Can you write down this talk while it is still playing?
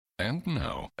And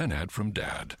now, an ad from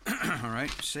Dad. All right,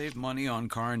 save money on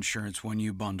car insurance when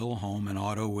you bundle home and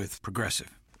auto with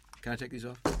Progressive. Can I take these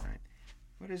off? All right.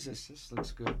 What is this? This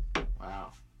looks good.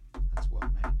 Wow, that's well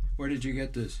made. Where did you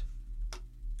get this?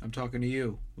 I'm talking to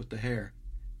you with the hair.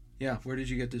 Yeah, where did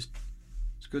you get this?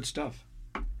 It's good stuff.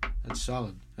 That's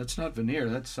solid. That's not veneer,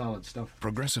 that's solid stuff.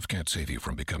 Progressive can't save you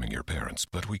from becoming your parents,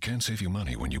 but we can save you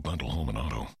money when you bundle home and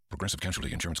auto. Progressive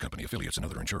Casualty Insurance Company, affiliates, and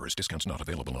other insurers. Discounts not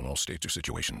available in all states or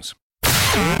situations.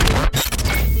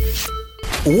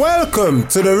 Welcome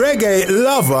to the Reggae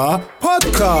Lover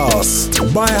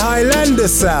Podcast by Highlander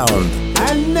Sound.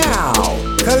 And now,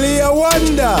 Kalia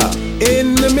Wonder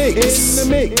in the mix.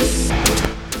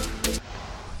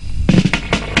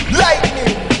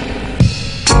 Lightning.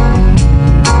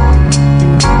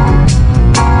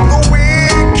 The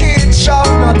wicked shall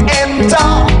not enter.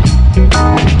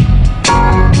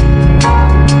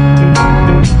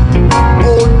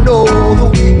 Oh no, the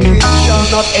wicked shall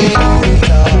not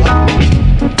enter.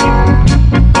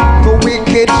 The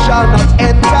wicked shall not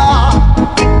enter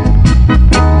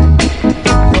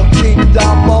the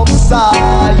kingdom of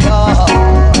Zion.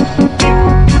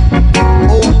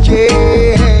 Oh yeah.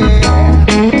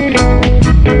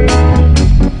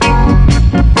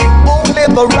 Only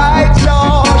the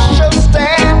righteous shall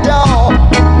stand up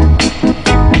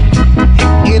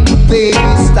in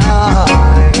this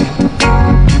time.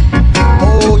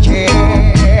 Oh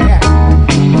yeah.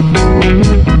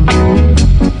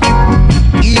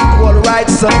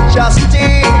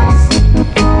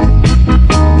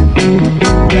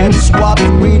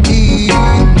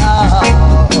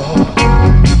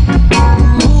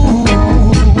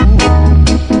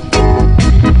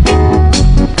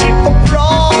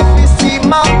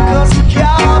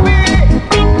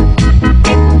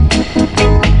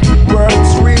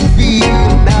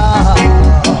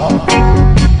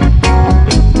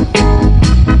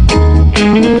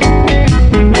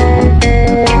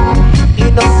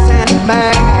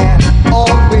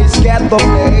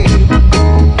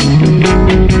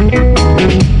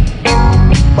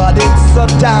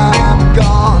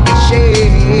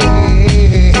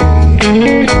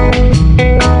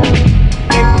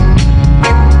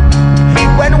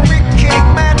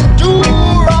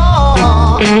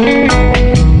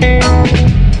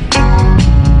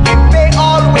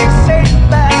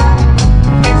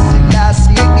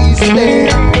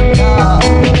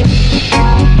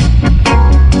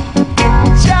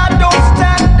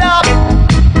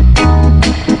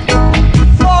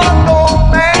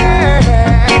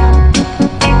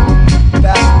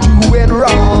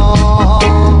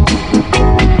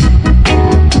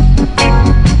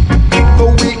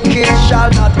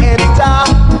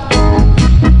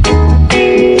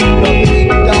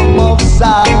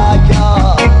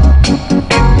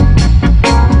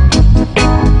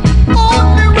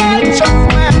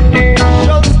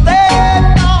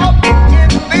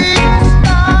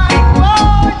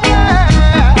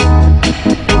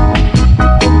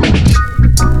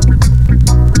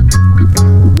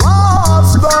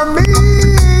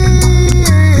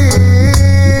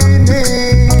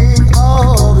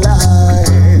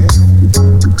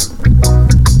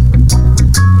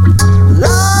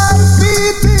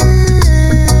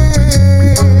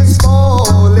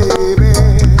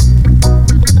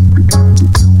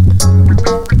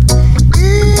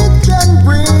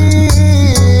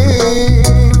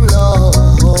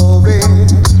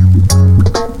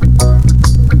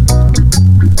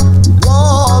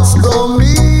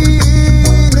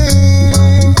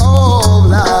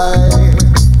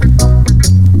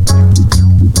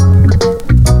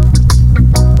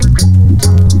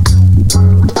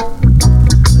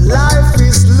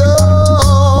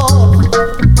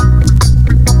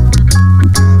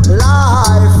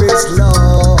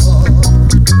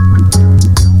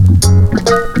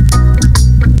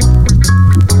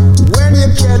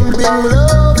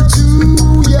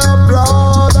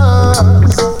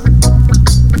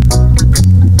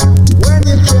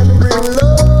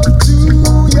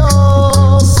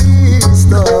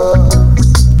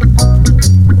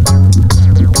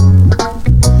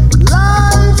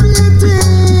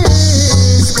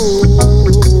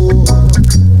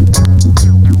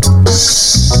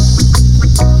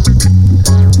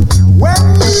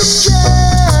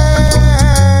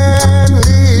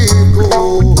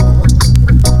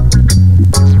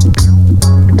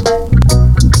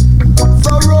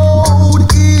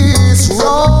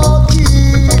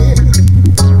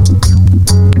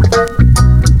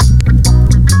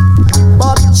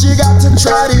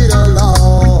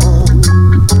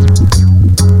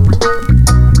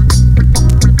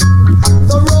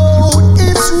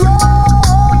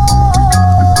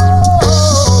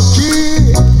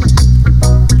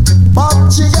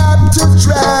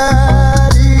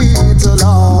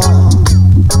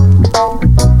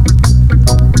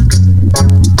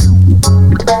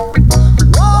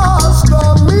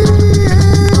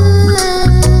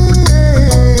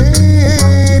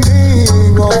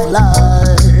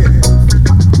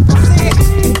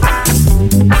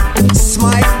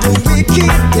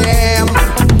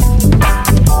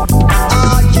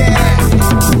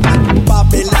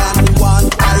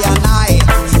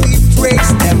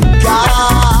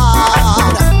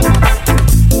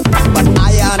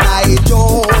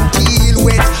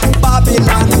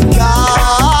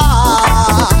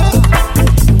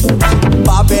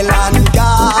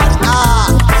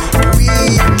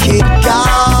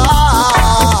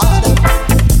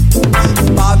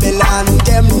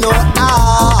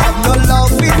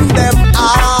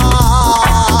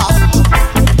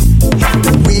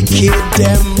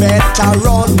 better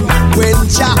run when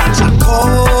Jah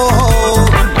come.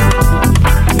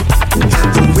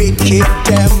 The wicked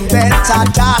them better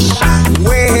dash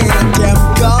where them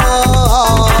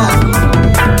gone.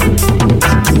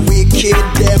 The wicked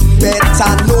them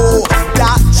better know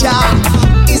that Jah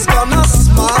is gonna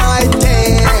smite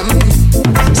them.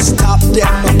 Stop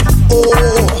them,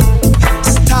 oh,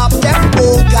 stop them,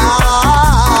 oh God.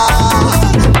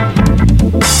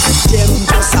 Them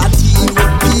just a deal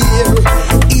with fear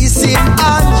is in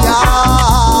Anya.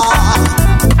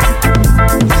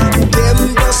 Them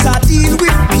just a deal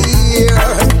with fear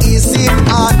is in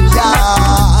Anya.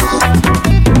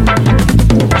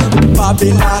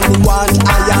 Babylon want I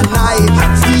and I,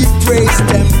 we praise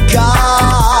them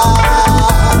God.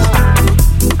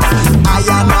 I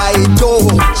and I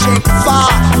don't check for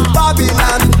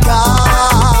Babylon God.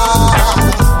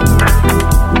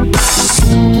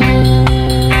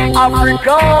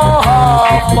 Africa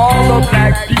for the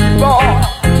black people.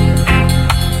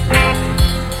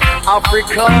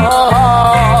 Africa,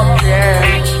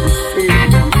 can't you see?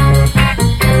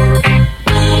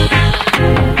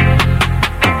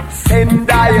 Send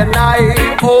I and I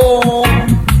home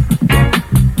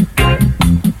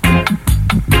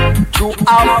to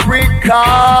Africa.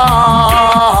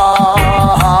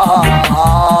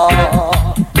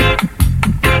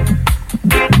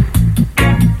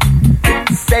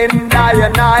 Send I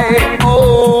and I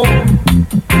home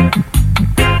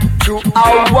to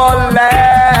our land.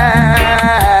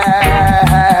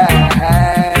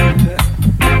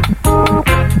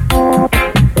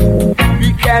 We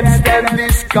can't stand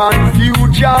this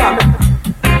confusion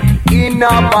in a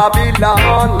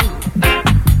Babylon.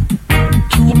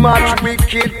 Too much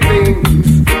wicked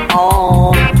things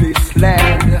on this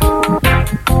land.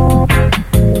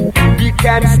 We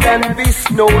can't stand this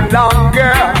no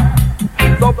longer.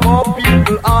 The poor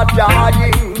people are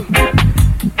dying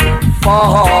for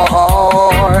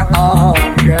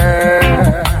hunger.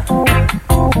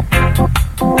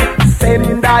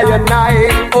 Send I and I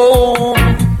home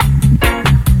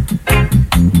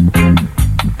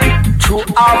to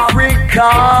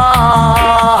Africa.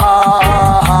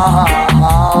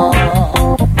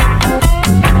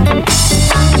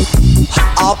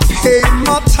 I'll pay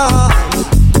my time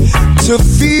to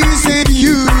visit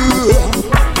you,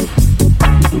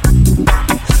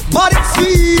 but it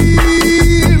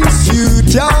seems you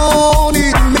don't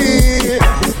need me.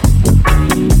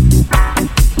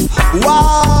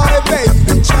 Why,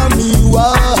 baby, tell me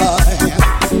why?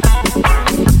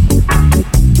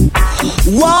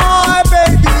 Why,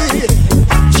 baby,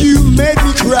 you made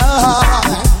me cry?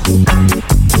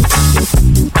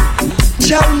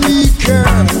 Tell me,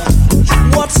 girl,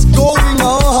 what's going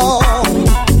on?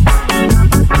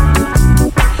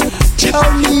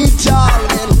 Tell me,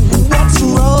 darling, what's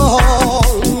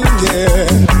wrong? Yeah.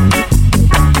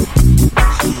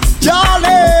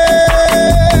 Darling,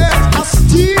 I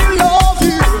still love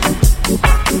you.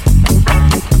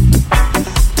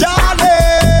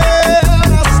 Darling,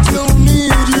 I still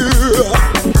need you.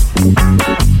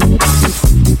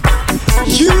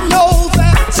 You know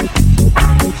that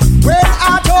when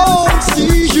I don't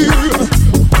see you,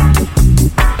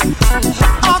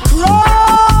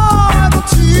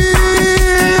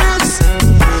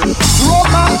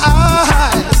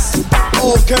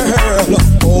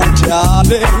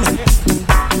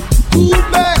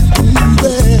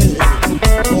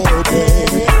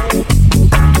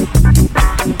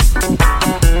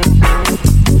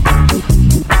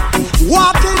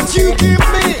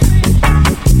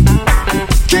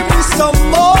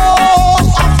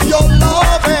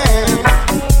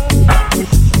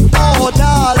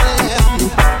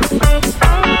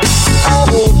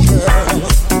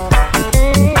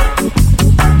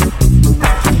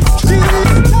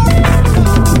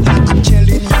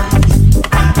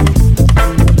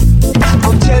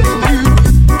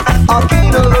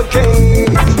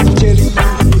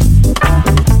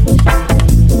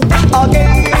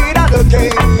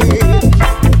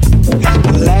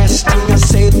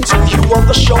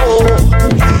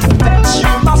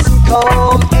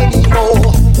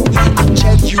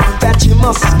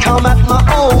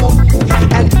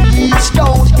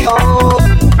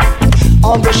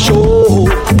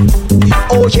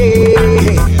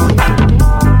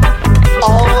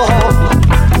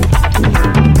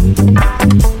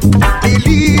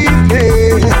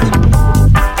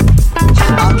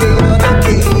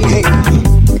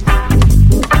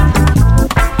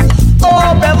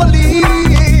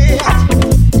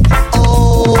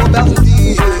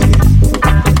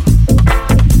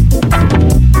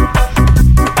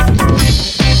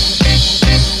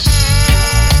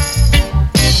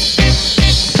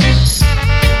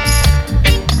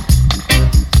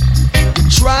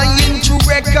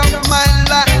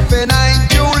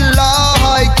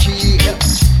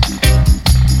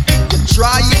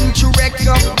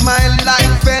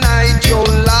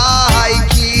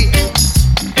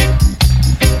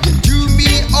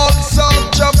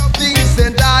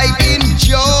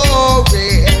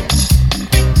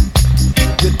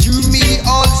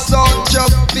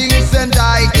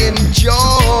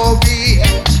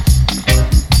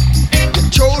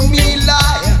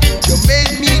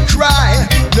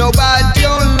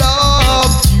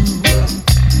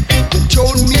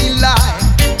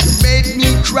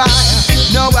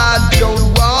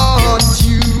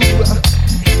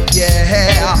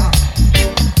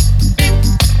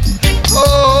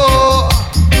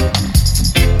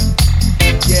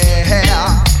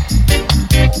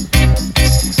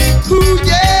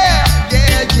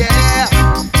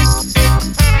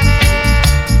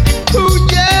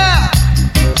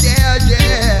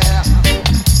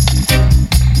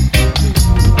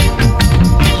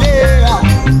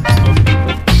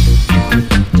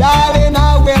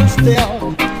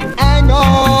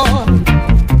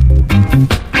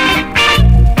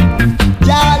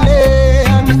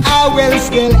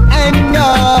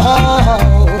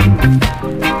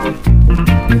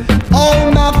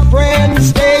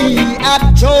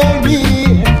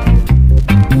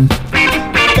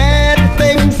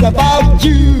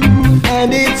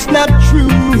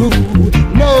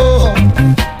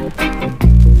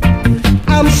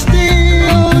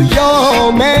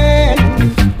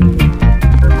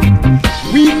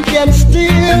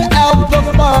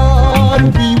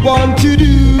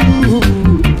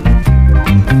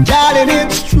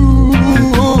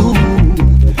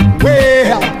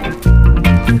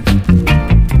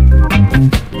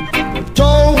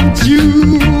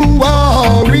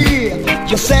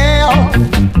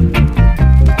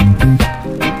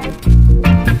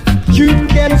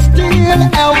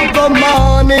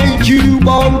 money you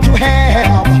want to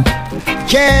have,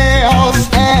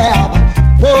 just have.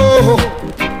 Whoa,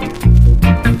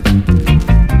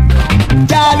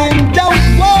 darling, don't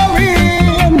worry,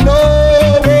 no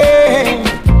way.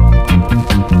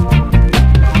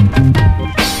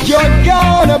 You're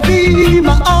gonna be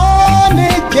my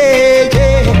honey, yeah,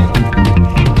 yeah,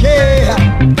 yeah.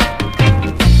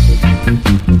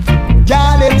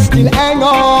 Darling, still hang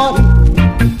on,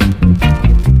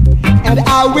 and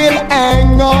I will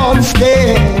hang on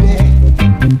steady.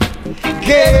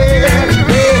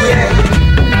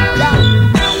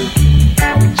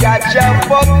 Jah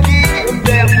forgive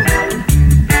them,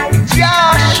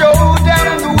 Jah show them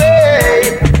the way.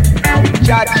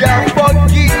 Jah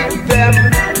forgive them,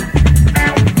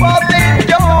 for they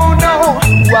don't know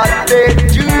what they're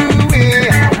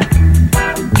doing.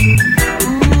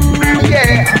 Ooh,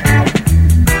 yeah.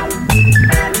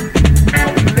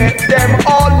 Let them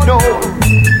all know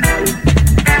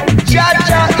Jah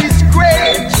is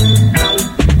great.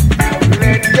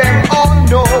 Let them all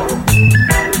know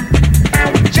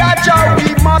Jah we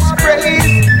must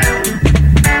praise.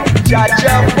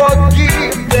 Jah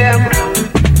forgive them,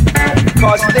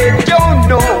 'cause they don't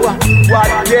know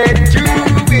what they're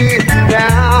doing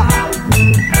now.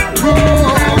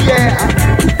 Ooh, yeah.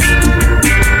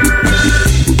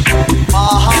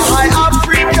 My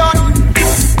African,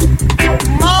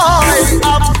 my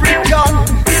African,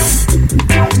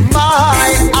 my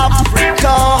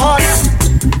African,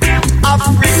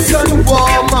 African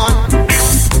woman.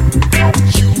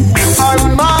 You are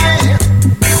mine,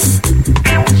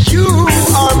 you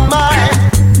are mine,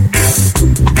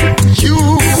 you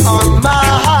are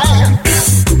mine,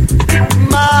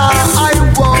 my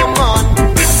woman.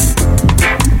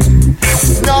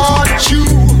 Not you,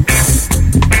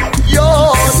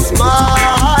 your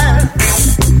smile,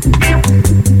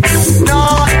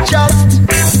 not just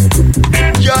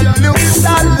your looks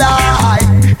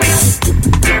alike.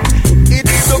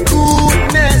 It's the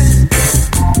goodness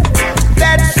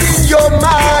that's in your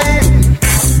mind,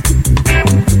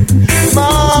 my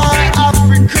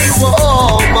African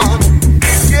woman,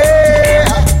 yeah.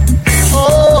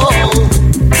 Oh,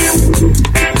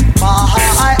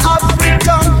 my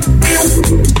African,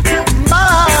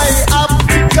 my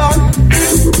African,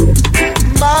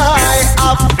 my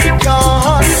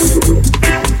African,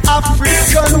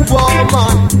 African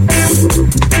woman.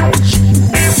 You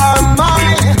are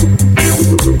mine,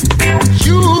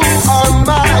 you are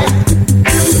mine,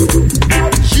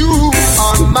 you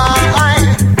are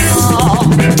mine. Oh.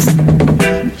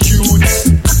 Youth,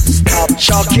 stop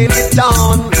chucking it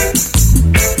down.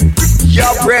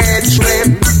 Your brethren,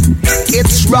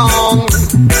 it's wrong.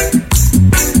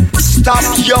 Stop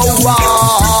your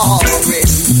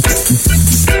warring.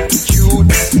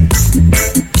 Youth,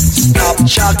 stop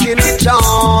chucking it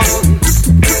down.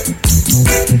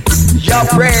 Your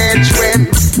brethren,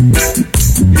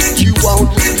 you won't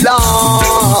live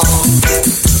long.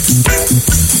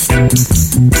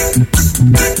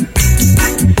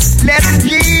 Let's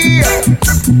give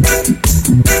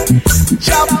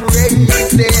Jah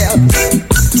praises.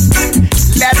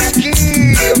 Let's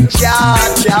give Jah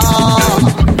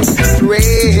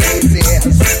praises.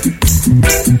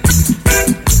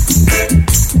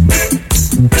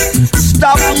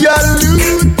 Stop your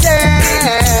looting,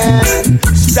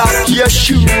 stop your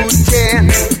shooting,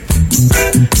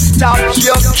 stop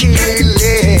your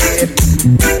killing.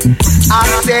 I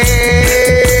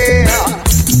say,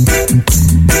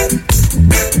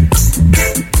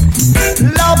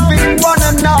 loving one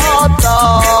another,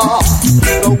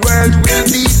 the world will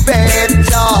be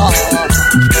better.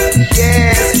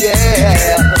 Yes, yes.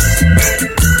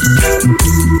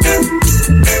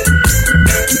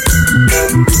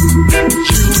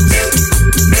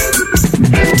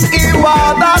 You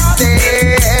are the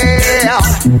same.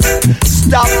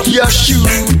 Stop your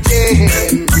shooting.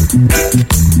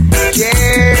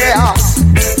 Yeah.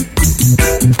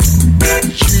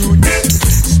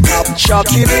 Stop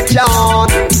chucking it down.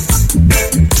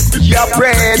 Your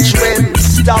brethren,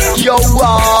 stop your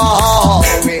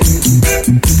warring.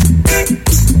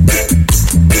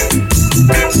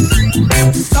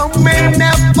 Some may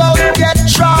never get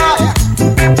try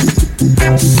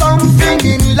something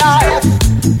in life.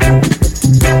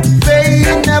 They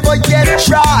never yet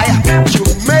try to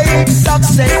make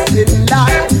success in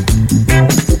life.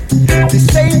 They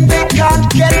say they can't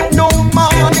get no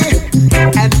money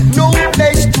and no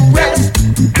place to rest.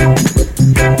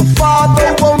 The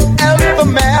Father won't help a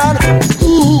man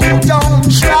who don't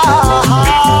try.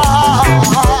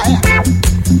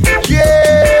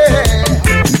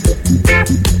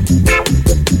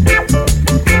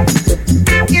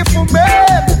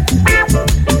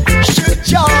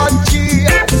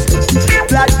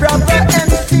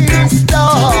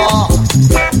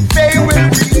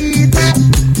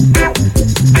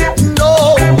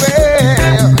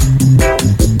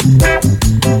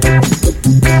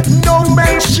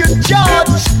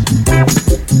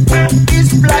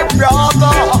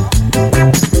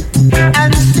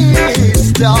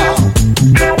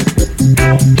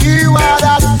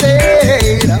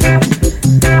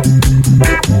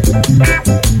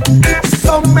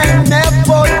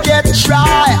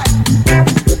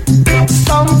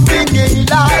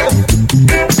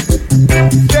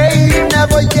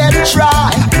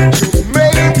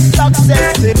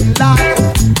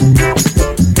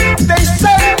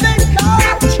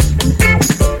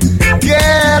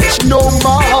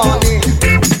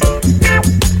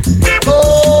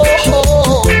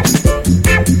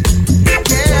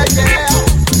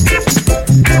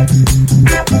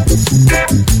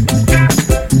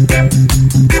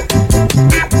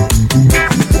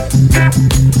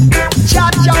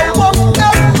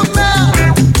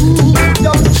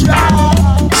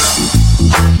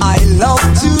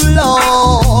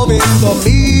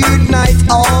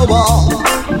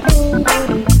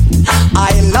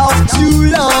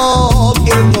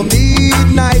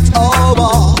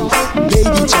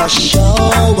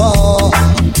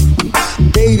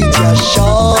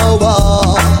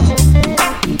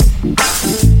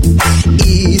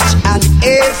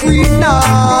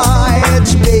 right,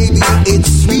 baby, it's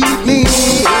sweet me.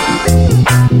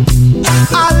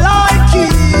 I like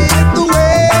it the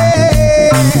way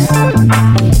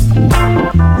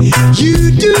you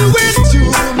do it to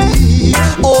me,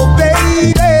 oh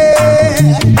baby.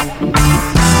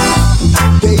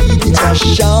 Baby, just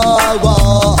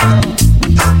shower,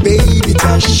 baby,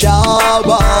 just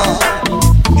shower,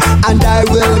 and I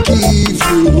will give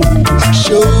you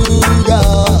sugar,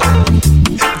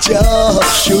 just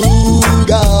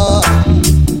sugar.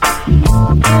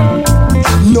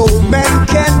 No man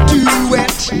can do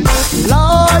it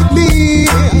like me.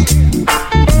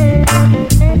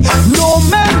 No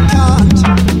man can't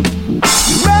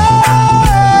make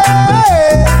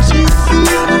you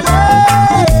feel the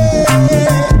way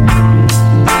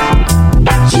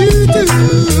you do,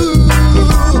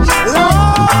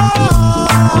 love.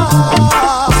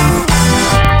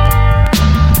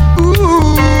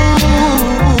 Ooh,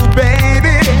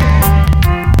 baby.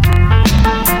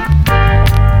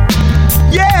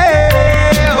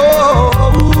 Yeah, oh,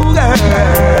 girl.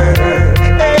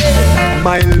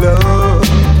 My love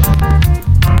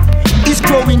is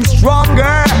growing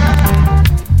stronger,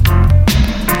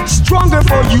 stronger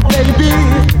for you, baby.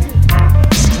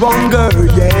 Stronger,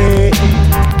 yeah.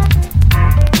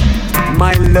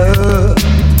 My love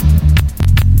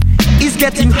is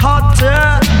getting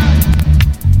hotter,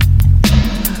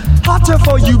 hotter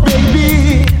for you,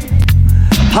 baby.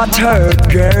 Hotter,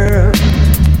 girl.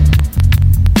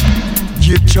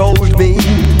 You told me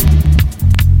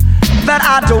that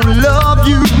I don't love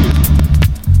you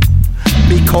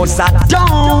because I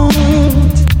don't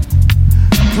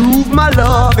prove my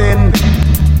loving,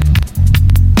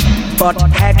 but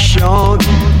action,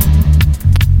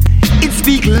 it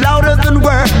speaks louder than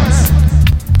words.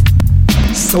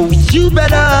 So you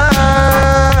better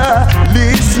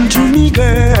listen to me,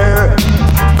 girl,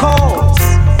 'cause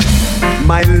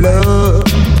my love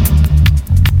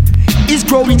is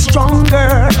growing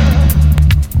stronger,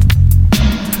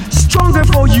 stronger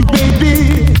for you,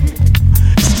 baby,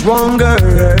 stronger.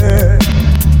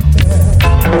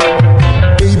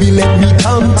 Baby, let me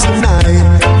come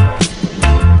tonight.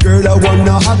 Girl, I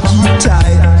wanna hug you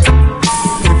tight.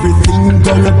 Everything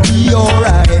gonna be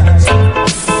alright.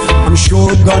 I'm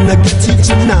sure gonna get you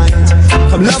tonight.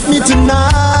 Come love me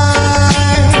tonight.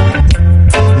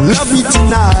 Love me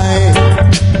tonight.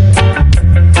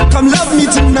 Come love me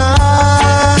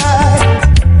tonight.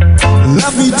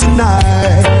 Love me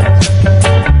tonight.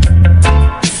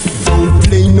 Don't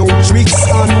play no tricks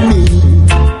on me.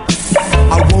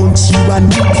 I want you, I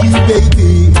need you,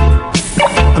 baby.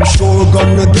 I'm sure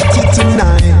gonna get you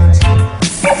tonight,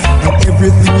 and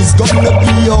everything is gonna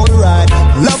be alright.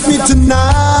 Love me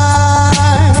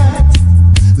tonight.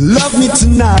 Love me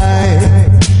tonight.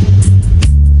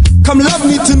 Come love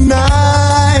me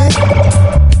tonight.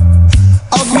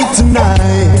 Hug me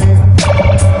tonight.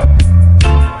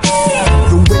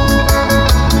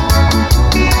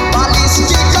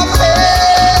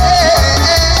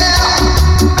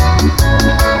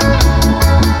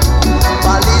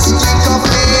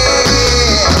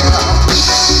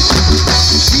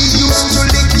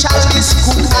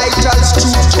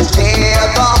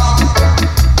 Together,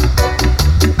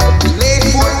 play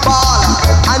football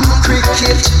and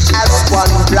cricket as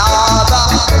one brother.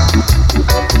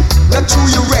 Not to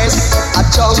you rest a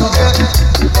jungle,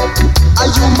 and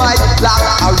you might black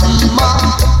a rima.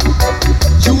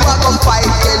 You are gonna fight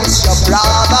against your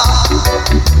brother.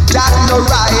 That no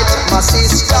right, my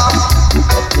sister.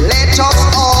 Let us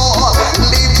all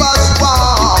live as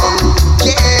one,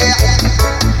 yeah.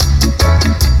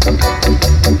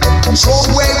 Throw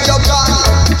away your gun,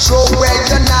 throw away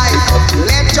your knife.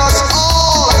 Let us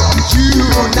all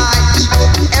unite.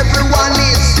 Everyone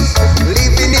is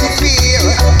living in fear.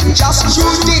 Just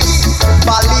choose this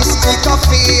ballistic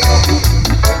affair.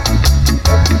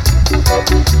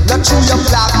 Not through your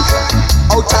black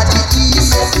out of the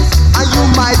east, and you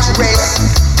might rest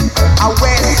a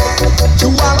west. You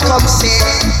are come say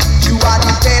you are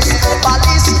the best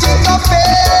ballistic affair.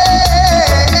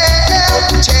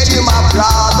 Tell you my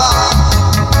brother,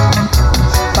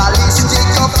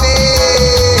 ballistic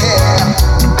affair.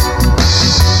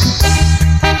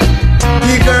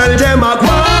 The girl them a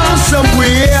gone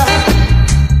somewhere.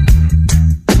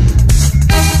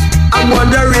 I'm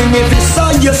wondering if it's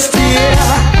on your steer.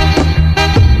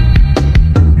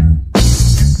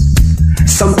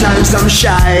 Sometimes I'm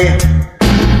shy,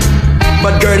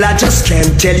 but girl I just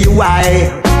can't tell you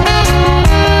why.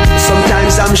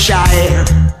 Sometimes I'm shy,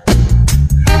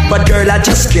 but girl I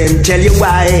just can't tell you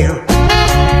why.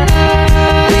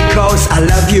 Because I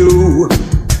love you,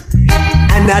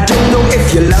 and I don't know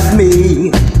if you love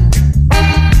me.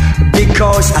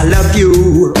 because I love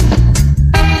you,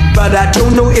 but I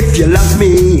don't know if you love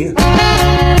me.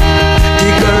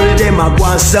 The girl them a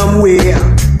go somewhere.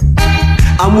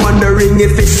 I'm wondering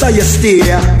if it's how you stay.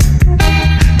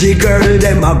 The girl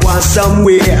them a go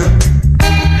somewhere.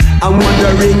 I'm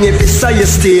wondering if it's how you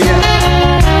stay.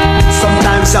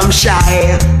 Sometimes I'm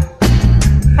shy.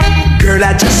 Girl,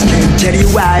 I just can't tell you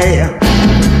why.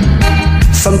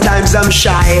 Sometimes I'm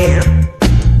shy.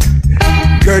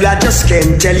 Girl, I just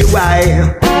can't tell you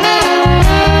why.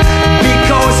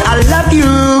 Because I love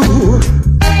you,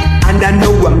 and I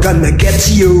know I'm gonna get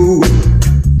you.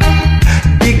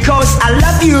 Because I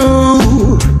love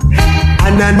you,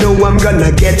 and I know I'm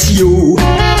gonna get you.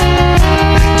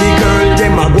 The girl,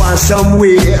 them a go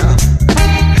somewhere.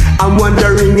 I'm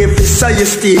wondering if it's how you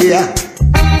stay.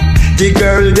 The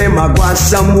girl, them a go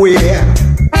somewhere.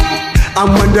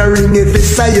 I'm wondering if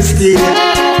it's how you stay.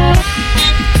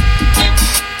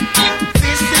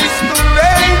 This is the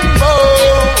rainbow,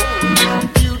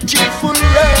 beautiful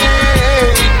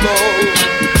rainbow.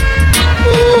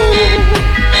 Oh.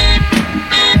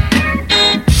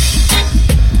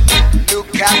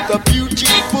 Look at the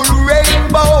beautiful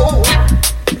rainbow.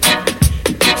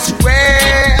 It's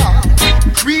red,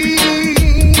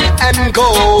 green, and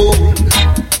gold.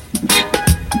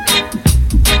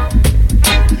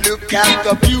 Look at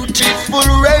the beautiful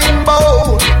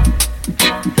rainbow.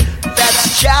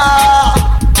 That's your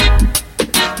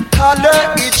color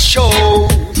it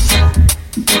shows.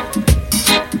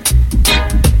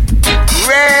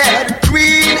 Red,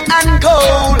 green, and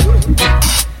gold.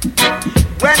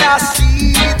 When I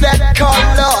see that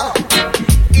color,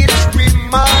 it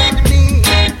reminds me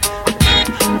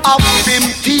of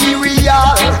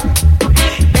Imperial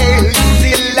El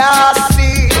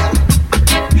Selassie,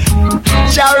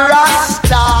 Rastafari.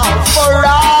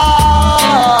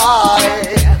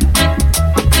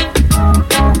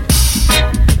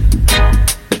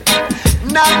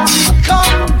 Not the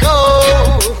Congo,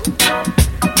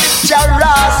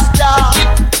 Rasta,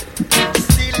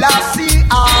 Selassie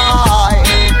I.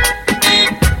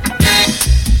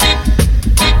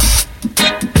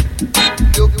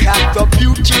 Look at the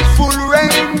beautiful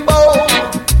rainbow.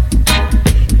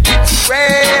 It's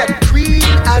red,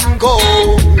 green, and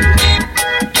gold.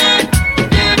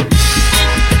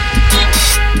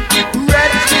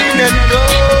 Red, green, and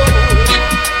gold.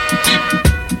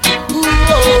 Ooh,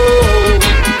 oh.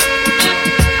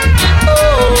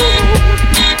 Oh.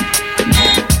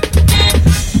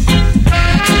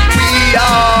 We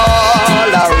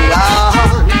all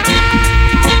around.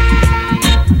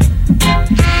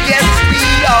 Yes, we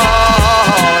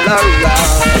all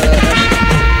around.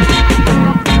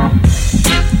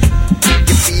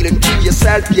 You're feeling to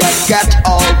yourself, you got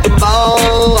all the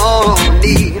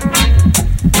money.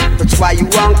 That's why you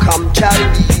won't come tell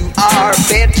me you are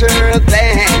better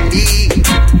than me.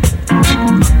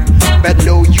 But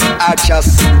no, you are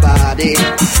just somebody,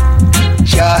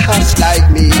 just like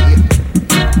me.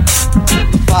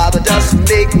 The Father doesn't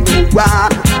make no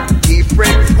one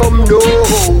different from no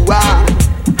one.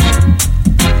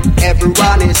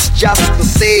 Everyone is just the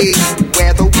same,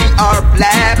 whether we are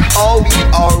black or we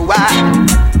are white.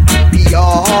 We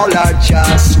all are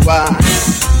just one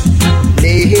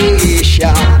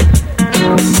nation.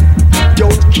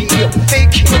 Don't keep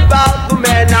thinking about the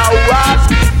man I was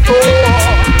before.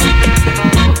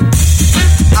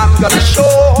 I'm gonna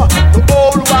show the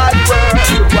whole wide world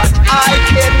what I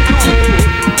can do.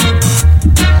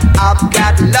 I've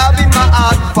got love in my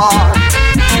heart for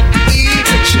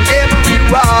each and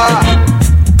everyone.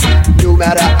 No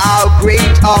matter how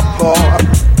great or poor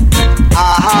I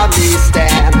may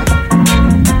stand,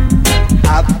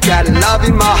 I've got love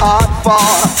in my heart for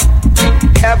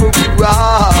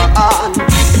everyone.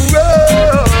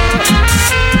 Whoa.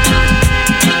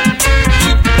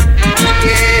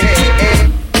 Yeah.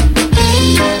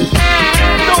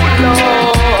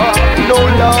 No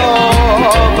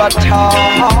love at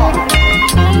all.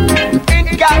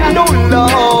 Ain't got no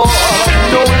love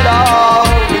in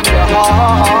your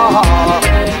heart.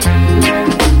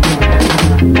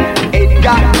 Ain't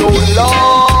got no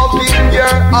love in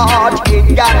your heart.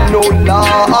 Ain't got no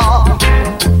love.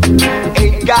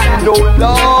 Ain't got no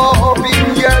love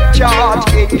in your chart.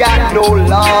 Ain't got no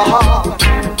love.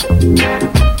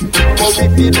 For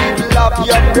if you did love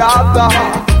your brother,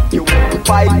 you would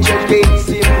fight against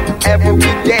him every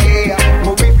day.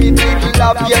 For if you did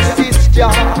love your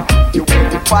sister, you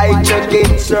would fight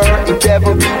against her in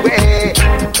every way.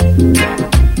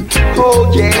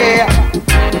 Oh yeah.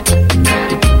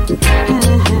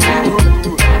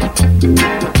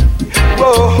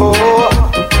 Whoa.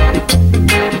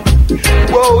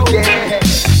 Whoa yeah.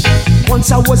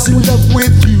 Once I was in love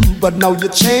with you, but now you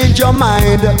change your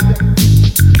mind.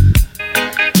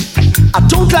 I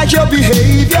don't like your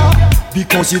behavior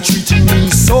because you're treating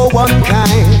me so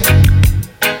unkind.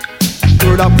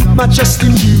 Girl, I put my trust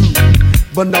in you,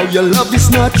 but now your love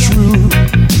is not true.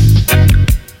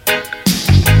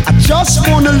 I just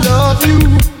wanna love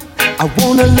you, I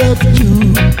wanna love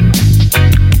you.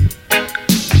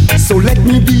 So let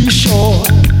me be sure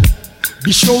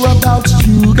about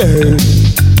you, girl.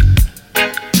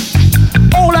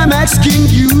 All I'm asking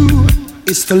you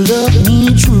is to love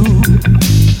me true.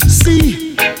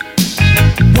 See,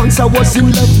 once I was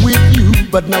in love with you,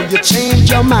 but now you change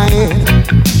your mind.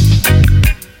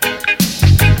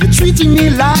 You're treating me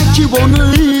like you wanna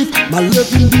leave my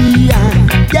loving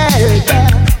behind.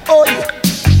 Yeah, oh yeah.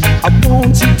 I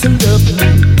want you to love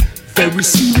me very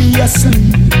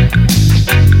seriously.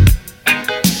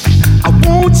 I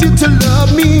want you to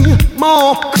love me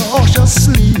more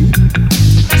cautiously.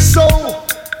 So,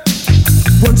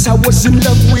 once I was in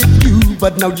love with you,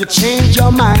 but now you change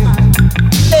your mind.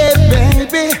 Hey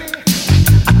baby,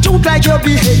 I don't like your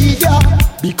behavior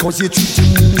because you're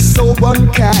treating me so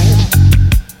unkind.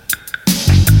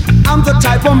 I'm the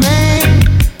type of man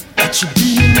that should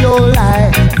be in your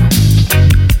life.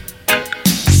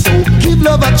 So give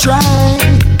love a try,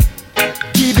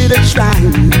 give it a try.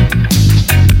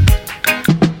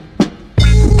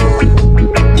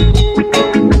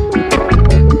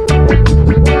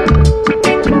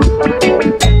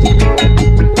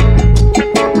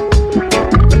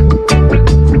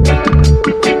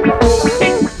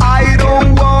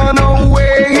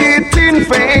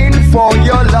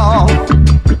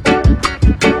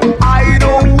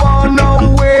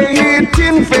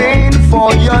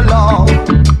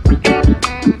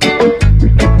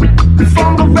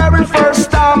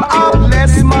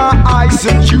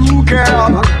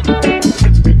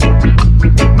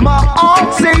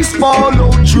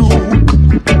 Follow you,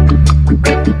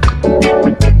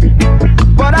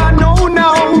 but I know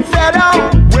now that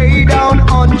I'm way down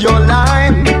on your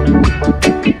line.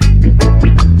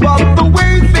 But the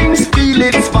way things feel,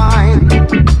 it's fine.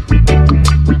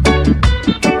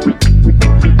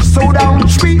 So don't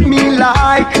treat me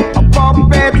like a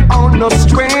puppet on a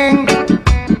string,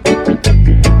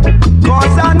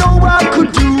 'cause I know I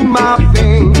could do my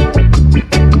thing.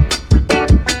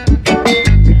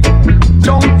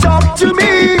 To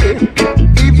me,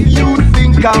 if you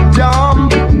think I'm dumb,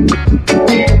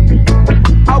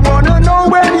 I wanna know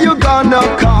when you're gonna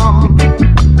come.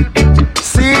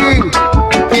 Sing,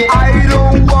 I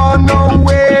don't wanna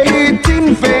wait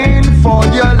in vain for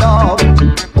your love.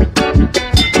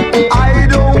 I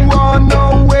don't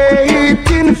wanna wait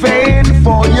in vain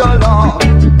for your love.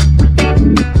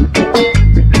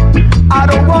 I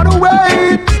don't wanna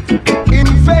wait in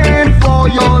vain for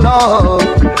your love,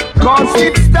 'cause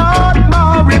it's not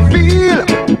my reveal,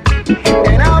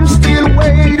 and I'm still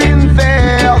waiting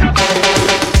there.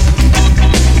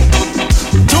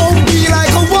 Don't be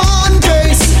like a one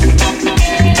case.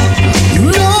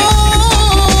 No,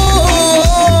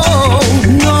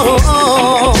 no.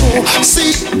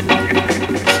 See,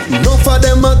 enough of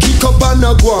them a kick up and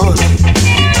a go on,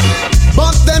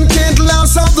 but them can't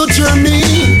last out the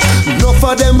journey. Enough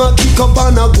of them a kick up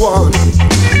and a go on,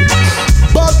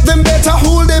 but them better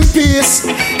hold them peace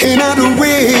in other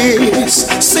ways.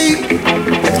 See,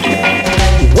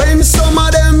 when some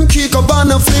of them kick up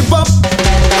and a flip up,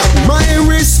 my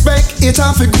respect, it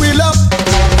have to grill up.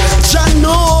 Jah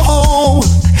know,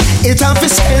 it have to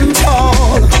stand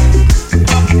tall.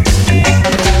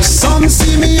 Some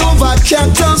see me over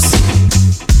cactus,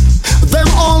 them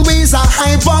always a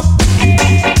hype up.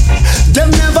 Them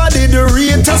never did the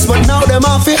rate us, but now them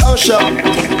have to hush up.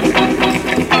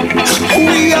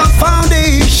 We are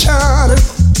foundation,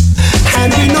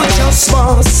 and we not just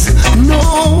boss.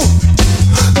 No,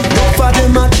 enough of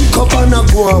them a kick up and a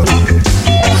go on,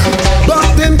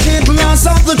 but them can't last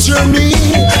out the journey.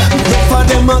 Enough of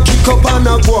them a kick up and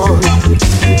a go on,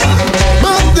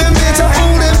 but them better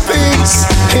hold them face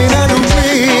in other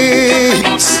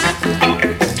ways.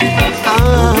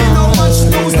 We know much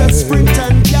knows that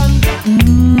springtime can.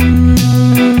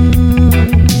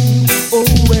 Oh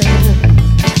well.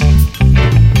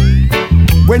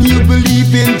 When you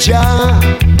believe in Jah,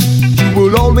 you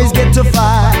will always get to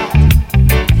fight.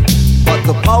 But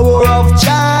the power of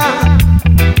Jah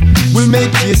will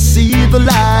make you see the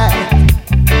light.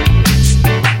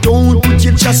 Don't put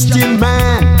your trust in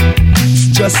man,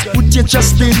 just put your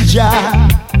trust in Jah.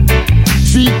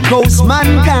 Because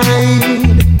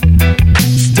mankind,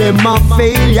 them a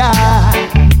failure.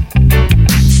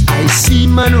 I see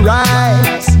man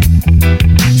rise,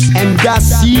 and I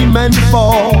see man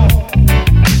fall.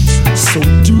 So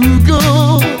do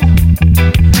good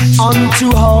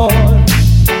to all.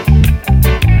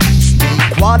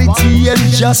 Equality and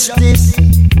justice,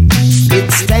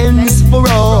 it stands for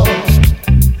all.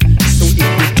 So if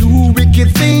you do wicked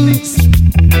things,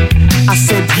 I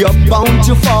said you're bound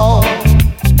to fall.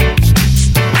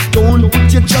 Don't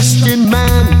put your trust in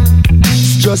man,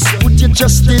 just put your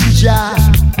trust in Jah.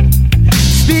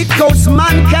 Because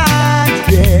mankind,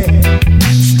 yeah,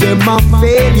 them a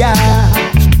failure.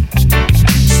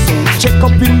 So check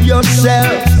up in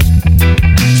yourself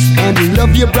and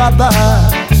love your brother.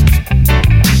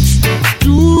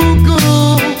 Do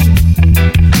good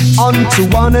unto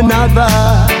one another.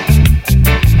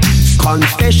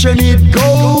 Confession it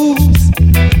goes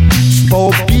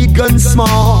for big and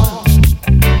small.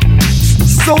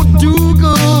 So do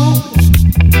good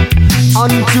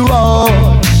unto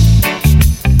all.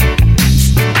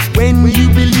 When you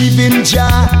believe in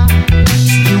Jah,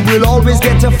 you will always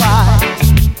get a fight.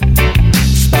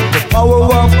 But the power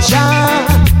of Jah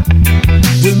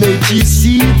will make you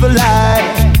see the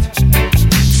light.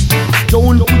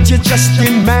 Don't put your trust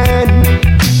in man,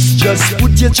 just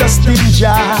put your trust in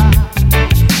Jah.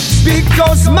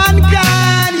 Because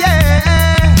mankind,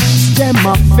 yeah, them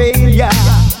a failure.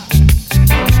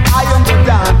 I am the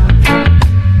Don.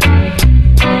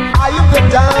 I am the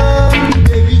Don,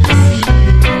 baby, you see.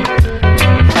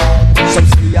 Some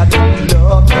say I don't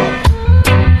love you,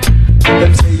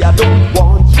 them say I don't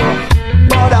want you,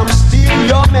 but I'm still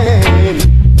your man.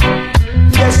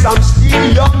 Yes, I'm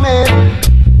still your man.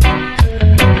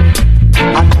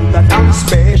 I know that I'm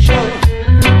special,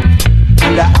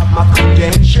 and I have my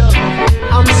credentials.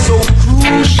 I'm so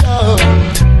crucial,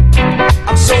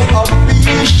 I'm so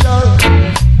official.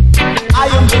 I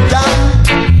am the Don,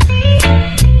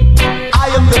 I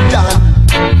am the Don,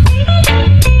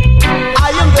 I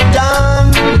am the Don.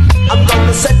 I'm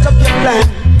gonna set up your plan.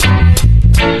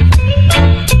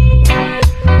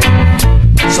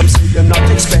 Some say you're not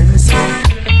expensive,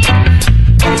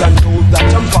 but I know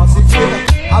that I'm positive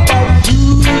about you,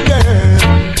 girl.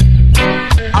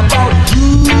 About you,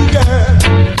 girl.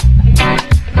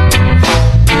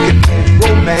 You can play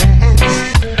romance,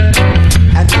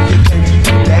 and you can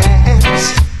even dance.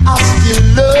 I still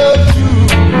love you.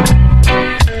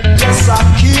 Yes, I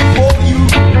keep for you.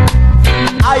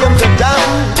 I am the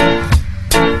Don.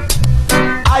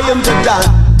 I am the Don.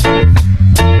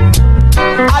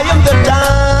 I am the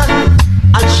Don,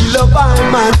 and she love my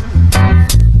man.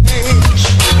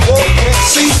 Okay,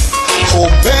 see, oh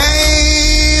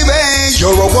baby,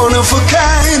 you're a one of a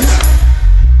kind,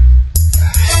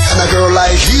 and a girl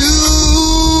like you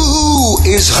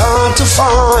is hard to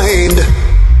find.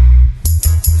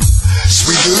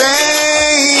 Sweet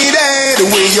lady, the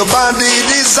way your body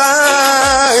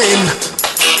designed.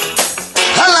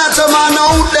 A lot of man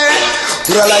out there,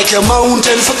 you're like a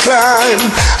mountain for climb,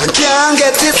 and can't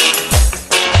get it.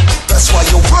 That's why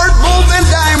you're worth more than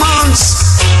diamonds,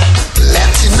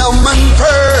 platinum and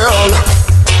pearl.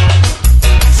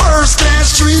 First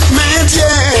class treatment,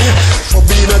 yeah, for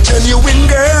being a genuine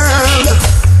girl.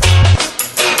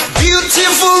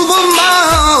 Beautiful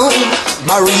woman,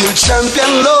 my real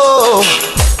champion love.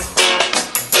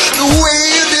 The way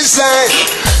you design,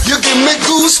 you give me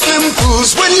goose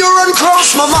pimples when you run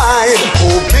across my mind.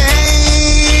 Oh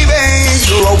baby,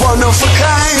 you're a one of a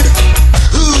kind.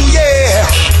 Ooh yeah,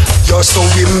 you're so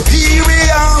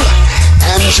imperial,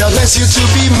 and jealous you to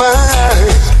be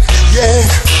mine. Yeah.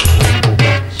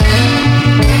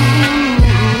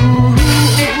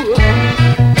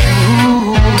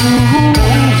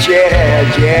 Yeah,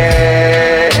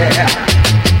 yeah.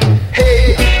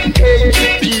 Hey, hey,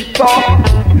 people.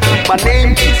 My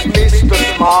name is Mr.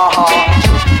 Smart.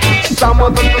 Some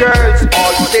of the girls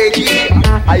all say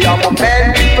I am a man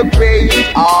with a great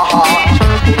heart.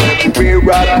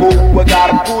 Everywhere I go, I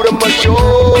gotta put on my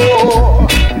show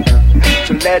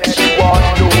to let you all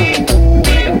know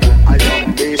I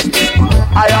am Mr. Smart.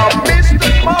 I am Mr.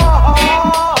 Smart.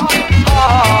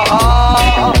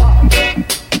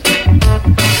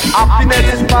 Happiness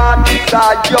is my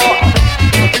desire.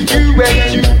 For you and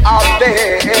you out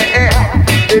there,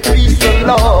 the peace and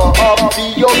love be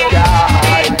your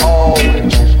guide.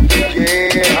 Always,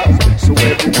 yeah. So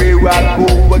everywhere I go,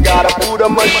 I gotta put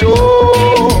on my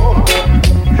show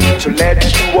to let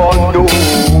you all know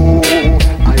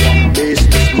I am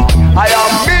Mr. Smart. I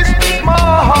am Mr.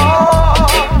 Smart.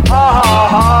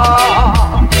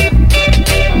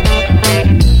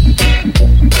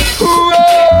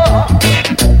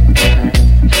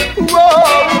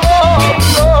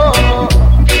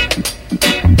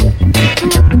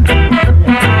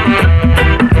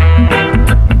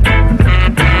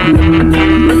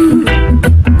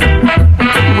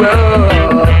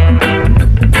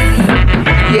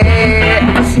 Yeah.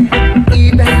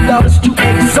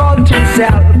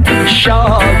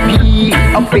 shall be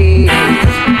a face.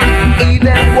 He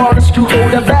that wants to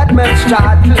hold a bad man's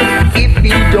title, if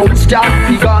he don't stop,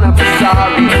 he gonna be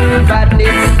sorry.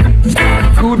 Badness,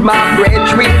 good my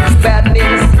brethren,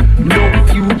 badness, no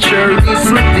future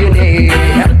is written in.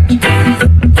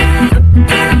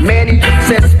 Many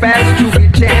youths pass to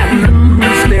it and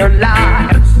lose their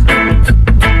lives,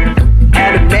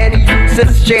 and many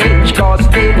youths change cause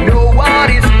they know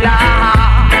what is life.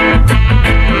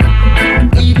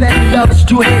 He that loves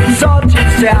to exalt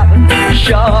himself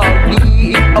shall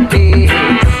be abased.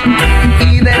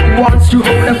 He that wants to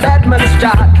hold a bad man's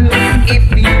title, if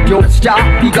he don't stop,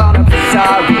 he gonna be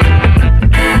sorry.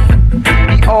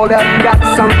 We all have got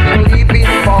something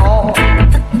living for.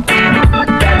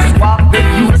 That's what the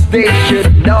youth they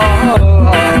should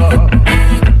know.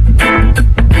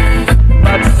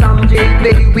 But someday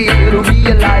they will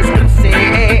realize themselves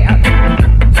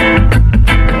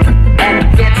and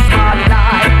get smart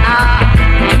like I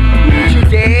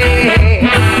today.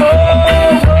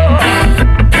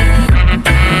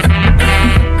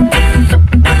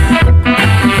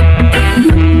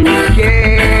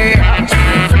 Yes.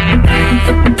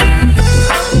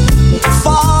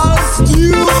 False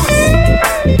news.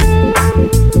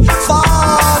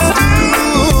 False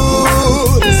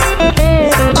news.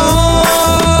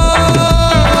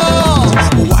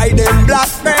 Why them black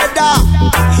feather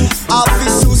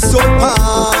officers so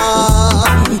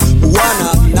pan one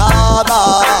another?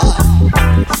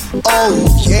 Oh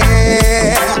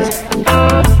yeah.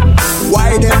 Why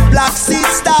them black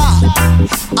sister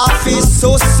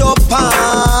officers so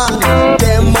pan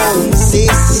them own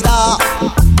sister?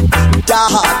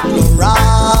 That no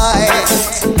right.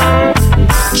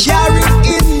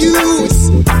 Carrying news,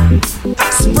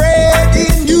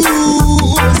 spreading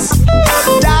news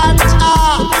that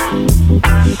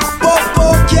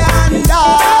propaganda.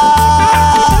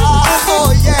 Oh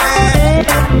yeah,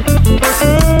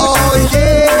 oh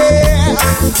yeah.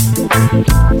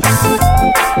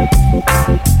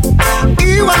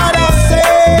 You what I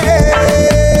say.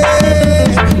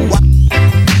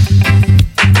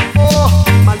 Oh,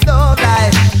 my love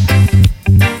life.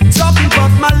 Talking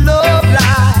about my love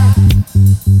life.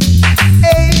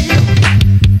 Hey,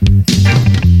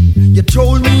 you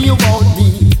told me you want me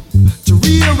to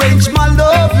rearrange my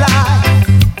love life.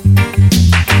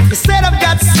 You said I've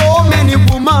got so many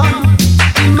women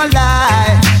in my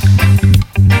life,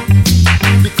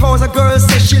 because a girl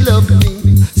says she loved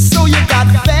me, so you got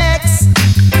facts.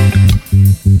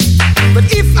 But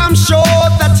if I'm sure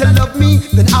that you love me,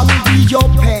 then I will be your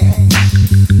pet.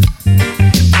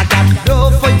 I got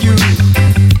love for you,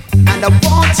 and I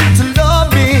want you to love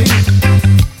me.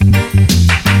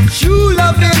 You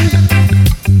loving,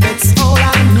 that's all I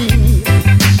need.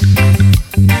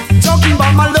 Talking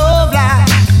about my love life,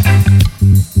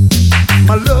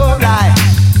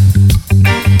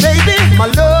 baby, my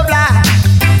love life.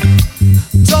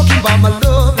 Talking about my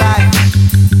love life.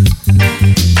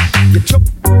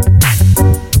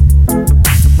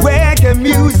 Reggae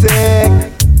music,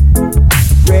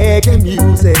 reggae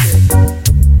music,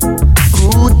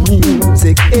 good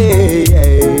music, hey,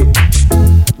 hey.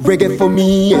 Reggae for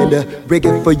me and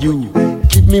reggae for you.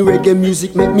 Give me reggae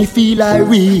music, make me feel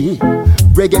irate.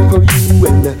 Reggae for you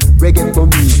and reggae for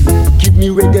me. Give me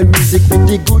reggae music with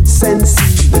the good sense.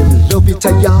 Them love it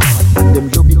a yard and them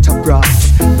love it a broad.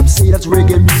 Them say that's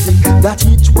reggae music that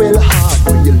hit well hard.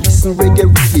 When you listen reggae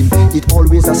rhythm, it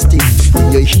always a sting.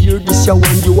 When you hear this ya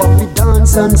one, you have to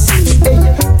dance and sing. Hey,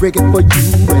 reggae for you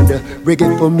and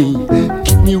reggae for me.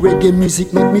 Give me reggae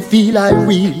music, make me feel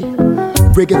irate.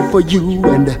 Reggae for you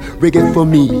and reggae for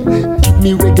me. Give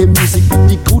me reggae music with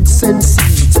the good sense.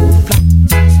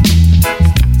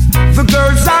 The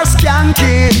girls are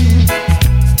skanking,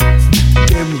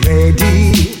 them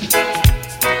ready,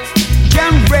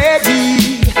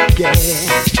 yeah.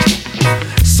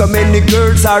 So many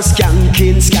girls are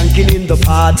skanking in the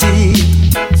party.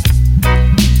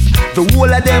 The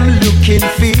whole of them looking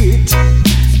fit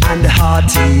and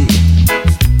hearty.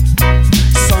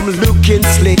 Some looking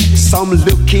slick, some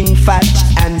looking fat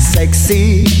and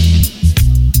sexy.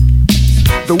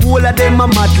 The whole of them a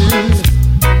model,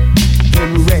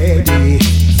 them ready.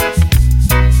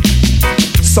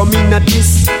 Some in a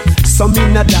this, some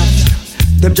in a that.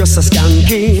 Them just a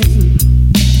skanking.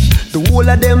 The whole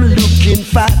of them looking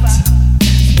fat,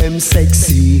 them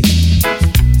sexy.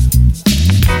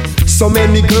 So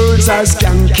many girls are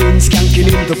skanking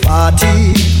in the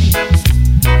party.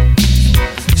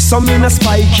 Some in a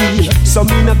spiky, some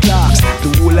in a Clarks. The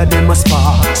whole of them are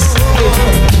sparks.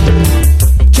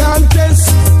 Can't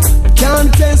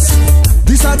test.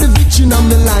 These are the vision of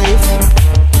my life.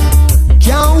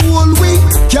 Can't hold we,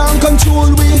 can't control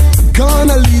we.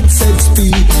 gonna lead, set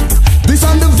speed. This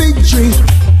on the victory,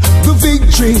 the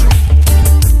victory.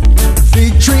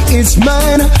 Victory is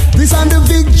mine. This on the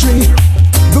victory,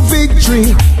 the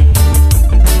victory.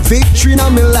 Victory in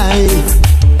my life.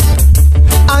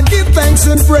 I give thanks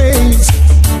and praise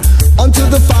unto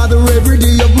the Father every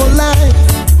day of my life.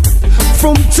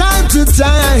 From time to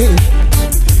time,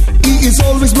 He is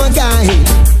always my guide.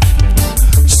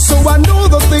 So I know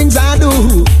the things I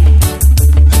do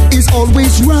is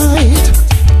always right.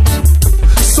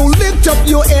 So lift up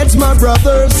your heads, my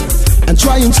brothers, and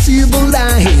try and see the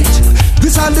light.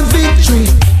 This is the victory,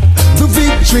 the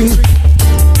victory.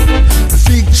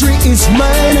 Victory is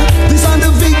mine. This is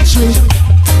the victory,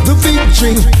 the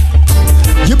victory.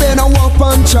 You better walk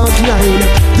on chalk line.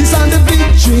 This is the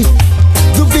victory,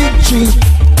 the victory.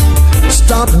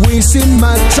 Stop wasting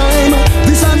my time.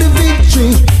 This is the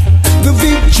victory, the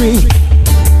victory.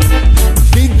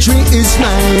 Victory is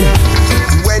mine.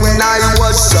 When I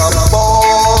was a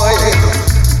boy,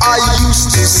 I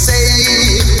used to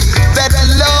say that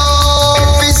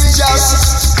love is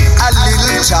just a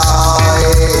little toy.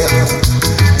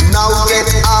 Now that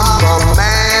I'm a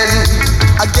man,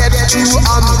 I get to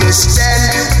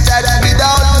understand that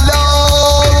without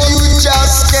love you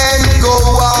just can't go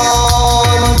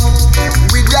on.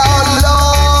 Without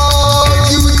love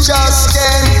you just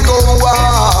can't go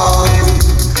on.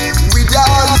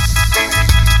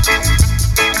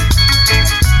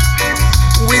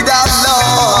 Without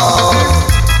love,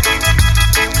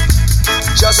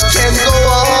 just can't go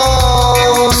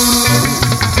on.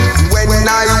 When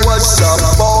I was a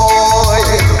boy,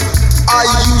 I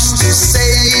used to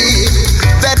say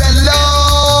that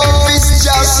love is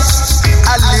just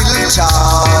a little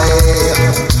toy.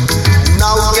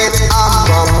 Now that I'm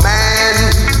a man,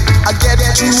 I get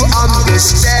to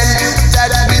understand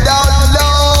that without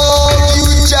love you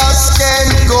just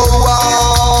can't go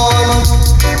on.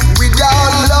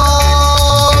 Without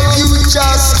love you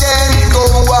just can't go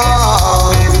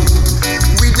on.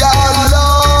 Without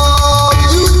love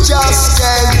you just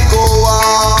can't go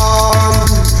on.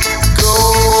 Go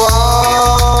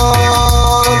on.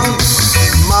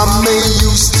 Mama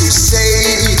used to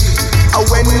say,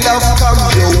 when love come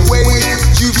your way,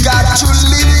 you've got to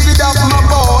live it up, my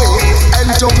boy, and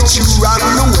don't you run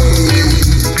away.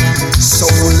 So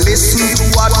listen to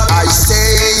what I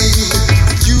say.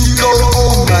 You go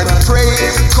home and pray,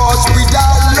 'cause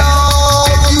without love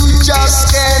you just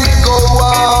can't go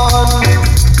on.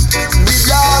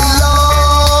 Without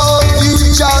love you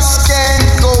just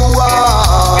can't go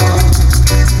on.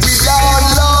 Without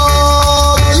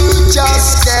love you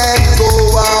just can't go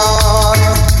on.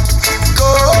 Go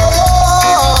on.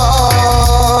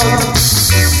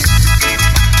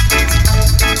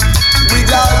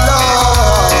 Without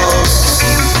love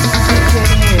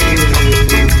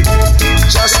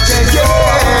just can't go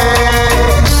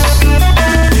on.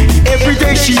 Every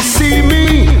day she see me,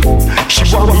 she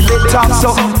want me let off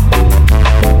something.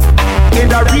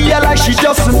 And I realize she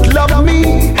doesn't love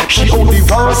me, she only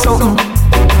wants something.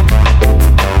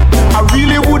 I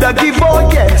really woulda give her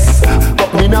yes,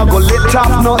 but me not gonna let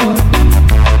off nothing.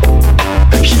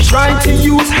 She trying to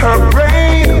use her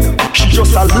brain, she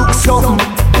just a look something.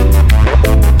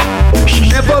 She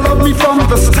never loved me from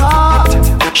the start,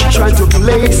 she trying to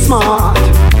play smart.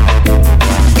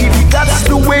 If that's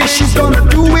the way she's gonna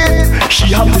do it,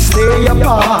 she have to stay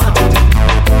apart.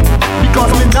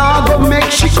 Because me now gonna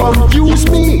make she confuse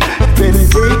me, then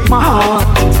break my heart.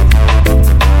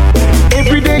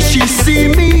 Every day she see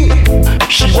me,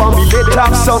 she want me let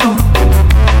have something.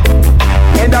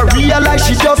 And I realize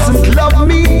she doesn't love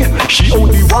me, she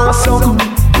only wants something.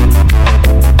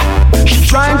 She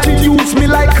trying to use me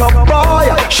like a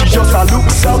boy, she just a look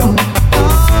something.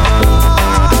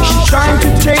 She trying to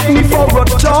take me for a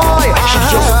toy, she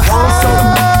just wants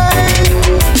something.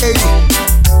 Hey,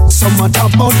 some are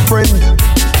talk about friend,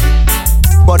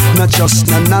 but not just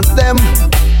none of them.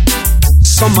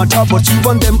 Some are talk about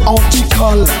even them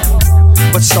article,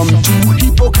 but some too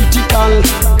hypocritical.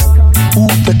 Who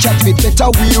the chat with better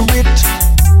wear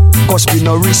it, 'cause we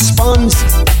no response.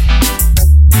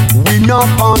 We not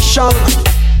partial,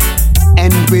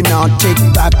 and we not take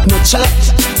back no chat.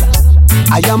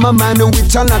 I am a man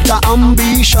with a lot of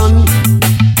ambition,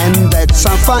 and that's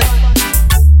a fact.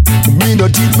 Me no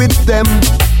deal with them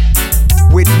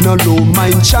with no low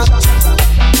mind chat.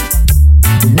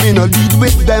 Me no deal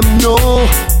with them, no.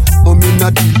 Me no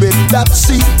deal with that,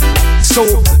 see. So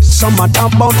some are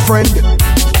talk about friend,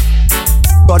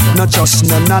 but not just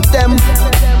none of them.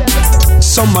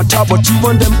 Some are talk about you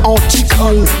and them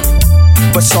article,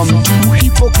 but some too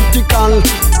hypocritical.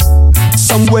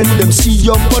 Some when them see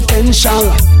your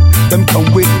potential, them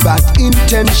come with bad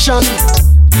intention.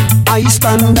 I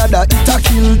stand that it'll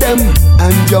kill them,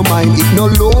 and your mind it no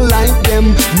low like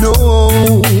them. No,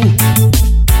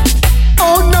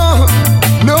 oh no,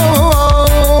 no,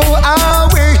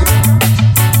 wait.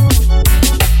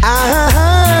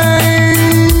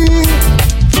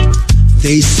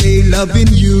 They say loving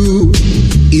you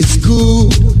is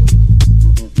good,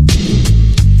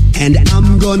 and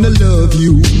I'm gonna love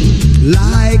you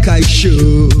like I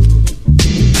should.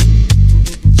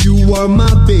 You are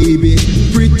my baby,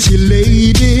 pretty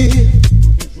lady.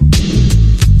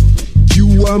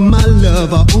 You are my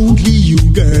lover, only you,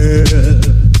 girl.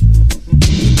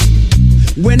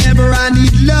 Whenever I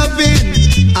need loving,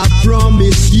 I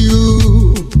promise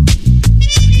you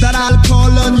that I'll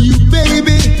call on you,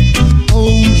 baby.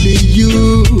 Only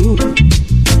you,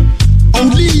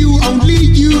 only you, only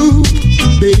you,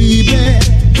 baby.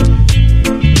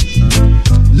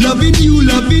 Loving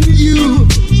you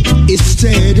is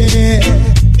steady.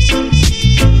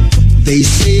 They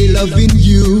say loving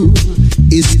you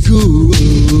is good.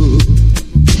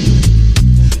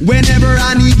 Whenever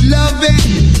I need loving,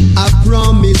 I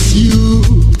promise you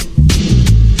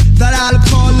that I'll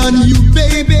call on you,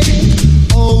 baby.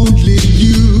 Only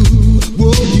you,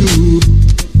 oh you,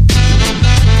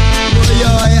 oh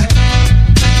yeah,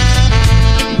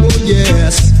 oh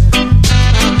yes.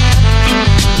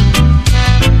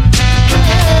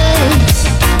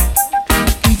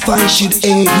 If I should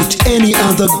hate any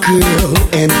other girl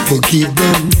and forgive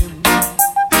them,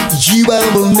 you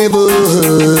I will never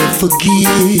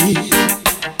forgive.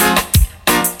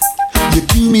 You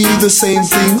do me the same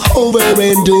thing over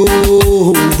and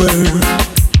over,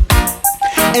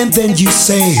 and then you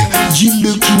say you're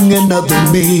looking another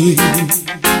man.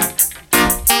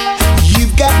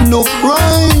 You've got no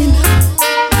pride,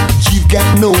 you've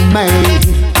got no mind,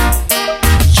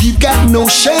 you've got no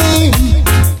shame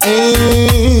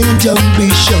and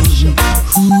ambition.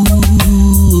 Ooh.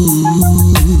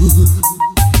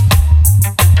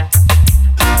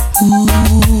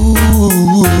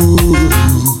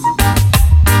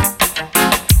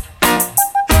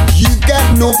 You've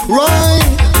got no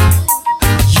pride,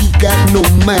 you've got no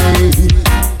mind,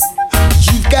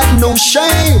 you've got no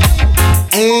shame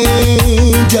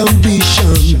and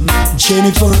ambition.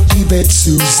 Jennifer, Yvette,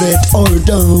 Suzette, or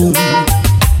Dawn,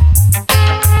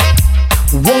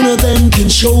 one of them can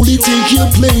surely take your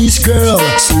place, girl,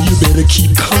 so you better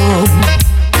keep calm.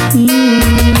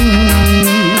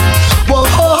 Whoa,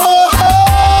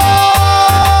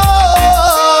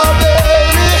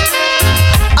 baby,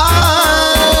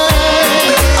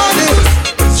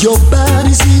 your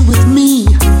body's here with me,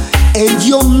 and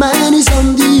your mind is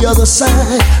on the other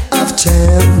side of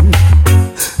town.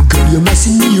 Girl, you're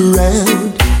messing me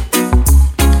around.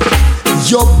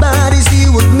 Your body's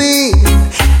here with me,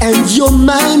 and your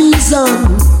mind is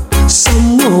on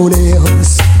someone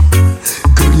else.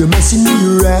 Girl, you're messing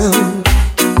me around.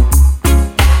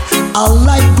 I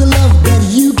like the love that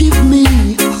you give me,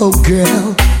 oh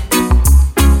girl,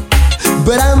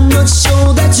 but I'm not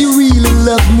sure that you really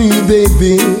love me,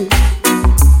 baby.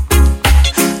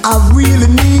 I really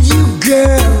need you,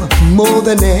 girl, more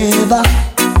than ever.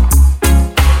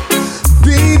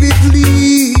 Baby,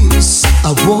 please,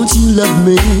 I want you to love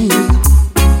me.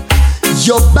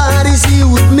 Your body's here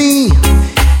with me,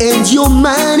 and your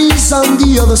mind is on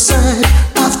the other side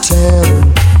of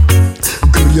town.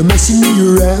 Girl, you're messing me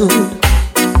around.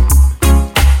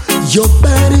 Your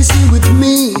body's here with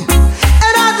me,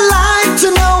 and I'd like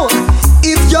to know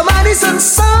if your mind is on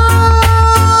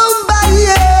somebody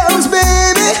else,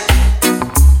 baby.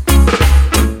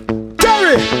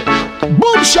 Terry,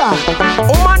 boom shot.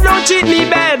 Oh man, don't cheat me,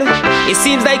 bed. It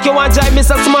seems like you want to drive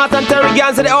Mr. Smart and Terry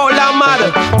Gans to the outlaw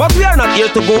mad. But we are not here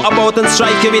to go about and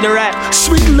strike you with a rat.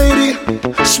 Sweet lady,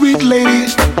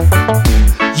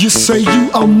 you say you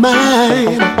are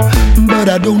mine, but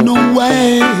I don't know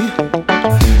why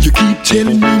you keep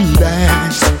telling me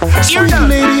lies.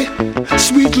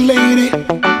 Sweet lady,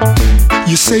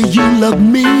 you say you love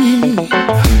me,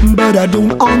 but I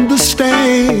don't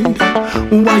understand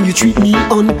why you treat me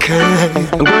unkind.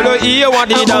 Girl, don't hear what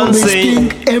they done say. I always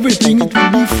think everything it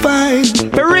will be fine.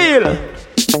 For real.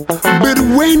 But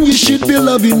when you should be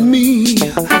loving me,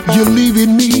 you're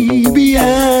leaving me behind.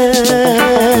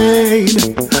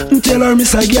 Tell her,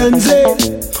 Miss Aganze,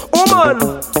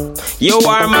 woman, you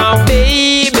are my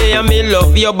baby and me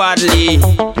love you badly.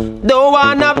 Don't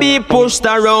wanna be pushed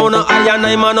around. I and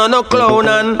I'm on no clown.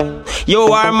 And you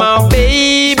are my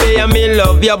baby, and me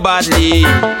love you badly.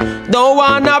 Don't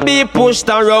wanna be pushed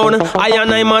around. I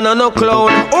and I'm on no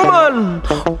clown.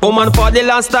 Woman, for the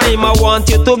last time I want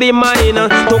you to be mine.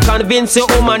 To convince you,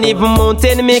 woman, even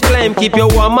mountain me climb. Keep you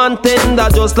warm and tender,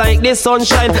 just like the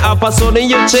sunshine. Up a sudden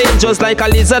you change, just like a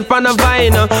lizard from a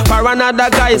vine. For another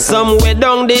guy somewhere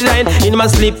down the line. In my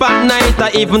sleep at night,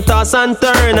 I even toss and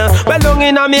turn. Well, down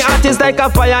in me heart is like a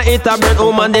fire, it a burn.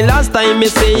 Woman, the last time me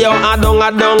say yo, I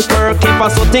don't perk. If I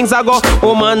saw things I go,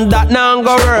 woman, that now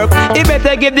go work. You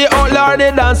better give the outlaw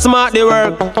the dance smart the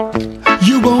work.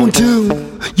 You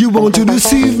want to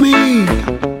deceive me,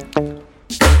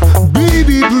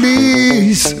 baby,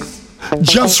 please,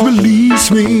 just release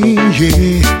me,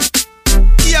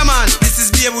 Yeah, man, this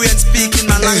is Baby and speaking,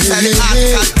 man, alongside the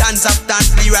art, dance up, dance,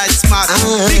 Leroy Smart.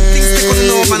 Big things they couldn't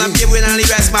know, man, I'm Baby and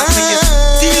Leroy Smart.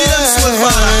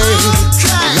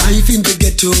 Life in the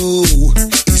ghetto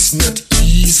is not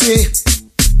easy.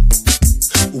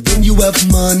 When you have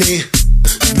money,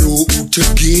 know who to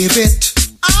give it.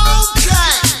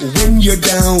 Okay. When you're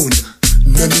down,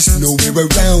 none is nowhere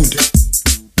around.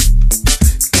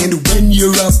 And when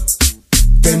you're up,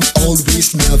 them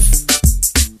always enough.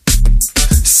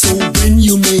 So when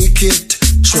you make it,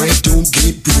 try don't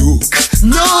get broke.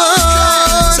 No,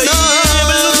 so no.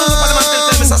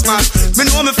 Me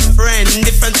know my friend,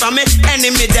 different from me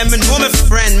enemy. Them me know my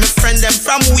friend them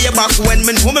from way back when.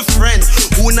 Me know my friend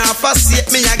who now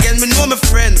forsake me again. Me know my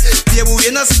friend. They will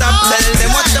not stop telling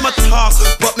them what them a talk,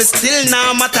 but me still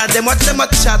now matter them what them a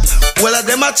chat. Well,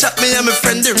 them a chat me and my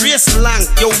friend the race long.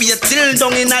 Yo, we a till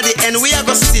down in at the end. We a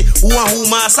go see who and who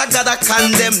master gotta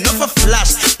condemn. Not for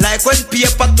flash like when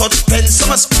paper touch pen.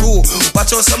 Some a screw,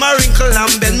 watch out some a wrinkle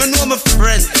and bend. Me know my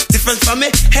friend, different from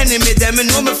me enemy. Them me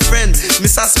know my friend.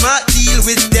 Mr. Smart deal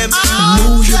with them.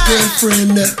 Know your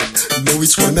girlfriend, know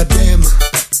it's one of them.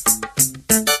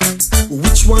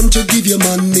 Which one to give you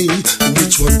money,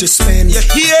 which one to spend. You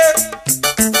hear?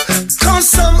 Cause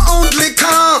some only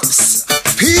cause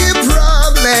problems.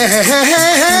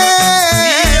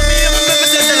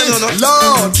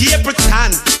 Lord, keep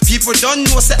pretend. People don't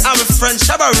know say I'm a friend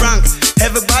Shabba Rank.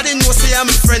 Everybody knows say I'm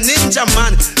a friend Ninja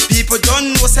Man. People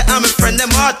don't know say I'm a friend them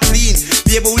heart clean.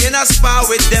 Baby, we in a spar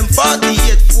with them 48,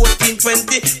 14,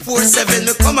 20, 4-7.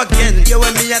 Me come again. You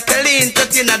and me I tell the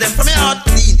entertainer them from my heart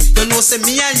clean. You know say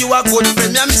me and you are good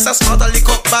friend. Me and Mr. Smart a lick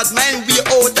up bad mind. We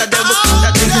out of them.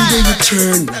 Every day you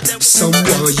turn,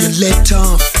 someone you let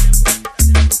off.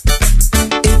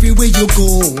 Everywhere you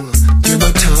go, you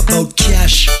want to talk about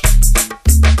cash.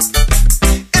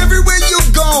 Everywhere you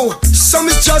go, some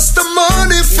is just the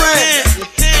money, friend.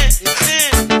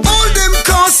 All them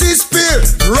causes fear,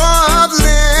 problem.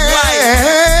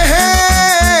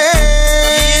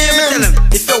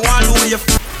 If you want to know your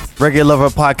Reggae Lover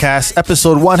Podcast,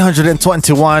 episode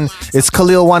 121. It's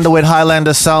Khalil Wonder with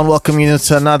Highlander Sound. Welcoming you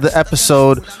to another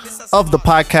episode of the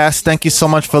podcast. Thank you so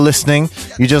much for listening.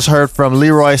 You just heard from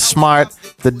Leroy Smart,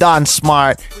 the Don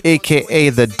Smart, aka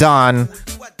the Don,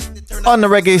 on the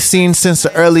reggae scene since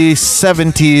the early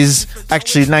 70s,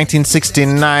 actually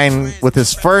 1969, with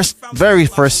his very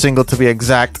first single to be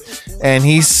exact. And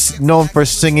he's known for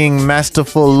singing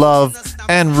masterful love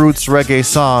and roots reggae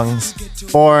songs.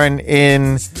 Born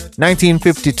in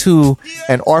 1952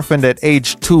 and orphaned at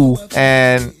age 2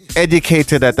 and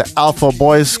educated at the Alpha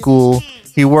Boys School.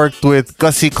 He worked with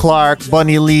Gussie Clarke,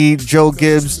 Bunny Lee, Joe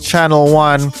Gibbs, Channel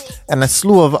One, and a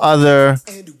slew of other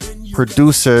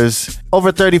producers.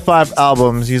 Over 35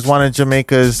 albums. He's one of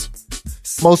Jamaica's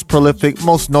most prolific,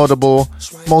 most notable,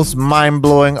 most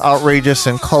mind-blowing, outrageous,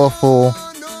 and colorful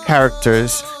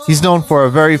characters. He's known for a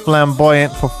very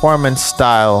flamboyant performance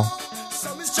style,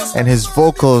 and his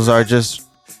vocals are just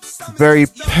very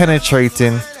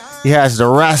penetrating. He has the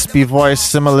raspy voice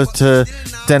similar to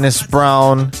Dennis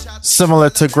Brown, similar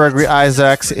to Gregory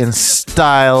Isaacs in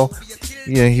style.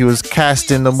 You know, he was cast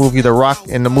in the movie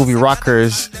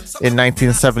Rockers in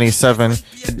 1977.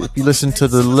 If you listen to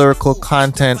the lyrical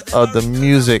content of the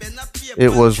music,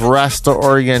 it was Rasta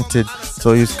oriented,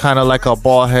 so he's kind of like a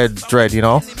bald head dread, you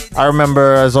know. I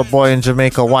remember as a boy in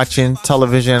Jamaica watching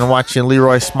television and watching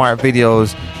Leroy Smart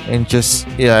videos and just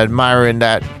admiring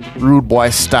that rude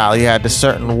boy style. He had the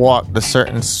certain walk, the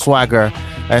certain swagger,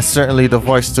 and certainly the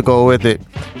voice to go with it.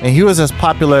 And he was as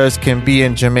popular as can be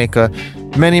in Jamaica.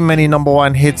 Many number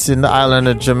one hits in the island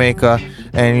of Jamaica,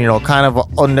 and kind of an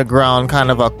underground, kind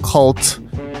of a cult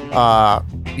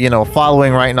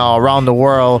following right now around the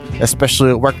world,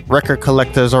 especially record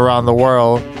collectors around the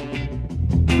world.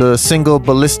 The single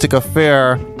Ballistic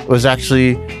Affair was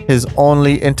actually his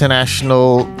only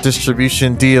international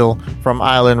distribution deal from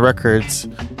Island Records.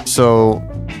 So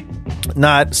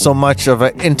not so much of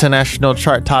an international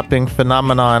chart-topping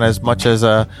phenomenon as much as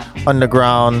a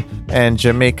underground and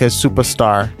Jamaica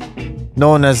superstar.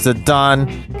 Known as the Don,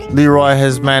 Leroy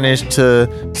has managed to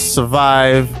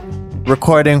survive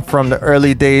recording from the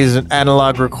early days in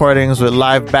analog recordings with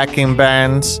live backing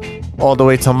bands all the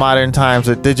way to modern times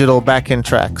with digital backing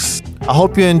tracks. I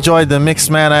hope you enjoyed the mix,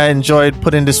 man. I enjoyed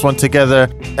putting this one together.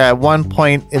 At one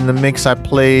point in the mix, I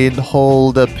played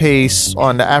Hold the Pace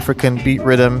on the African beat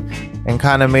rhythm and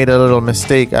kind of made a little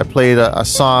mistake. I played a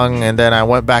song and then I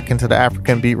went back into the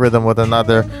African beat rhythm with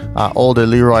another older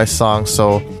Leroy song.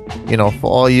 So, you know,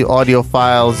 for all you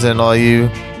audiophiles and all you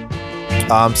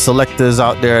selectors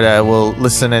out there that will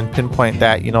listen and pinpoint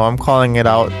that, you know, I'm calling it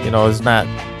out. You know, it's not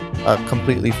a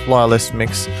completely flawless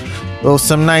mix. Well,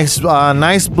 some nice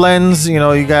blends. You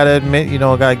know, you gotta admit, you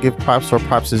know, gotta give props where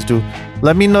props is due.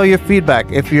 Let me know your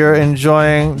feedback. If you're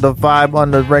enjoying the vibe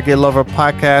on the Reggae Lover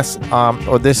podcast,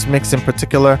 or this mix in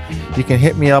particular, you can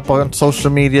hit me up on social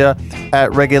media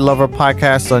at Reggae Lover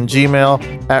Podcast on Gmail,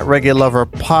 at Reggae Lover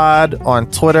Pod on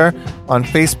Twitter. On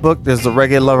Facebook, there's the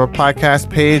Reggae Lover Podcast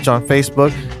page on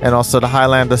Facebook, and also the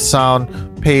Highlander Sound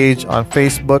page on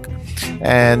Facebook.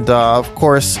 And of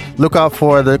course, look out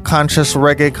for the Conscious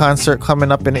Reggae concert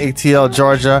coming up in ATL,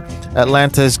 Georgia.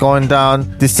 Atlanta is going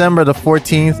down December the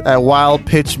 14th at Wild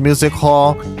Pitch Music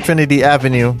Hall, Trinity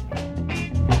Avenue.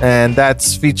 And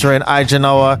that's featuring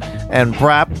Ijanoa and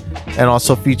Brap, and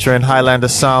also featuring Highlander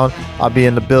Sound. I'll be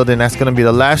in the building. That's going to be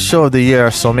the last show of the year,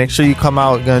 so make sure you come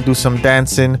out. Going to do some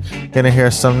dancing, going to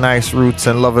hear some nice Roots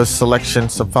and Lovers selection,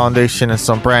 some Foundation, and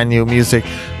some brand new music.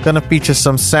 Going to feature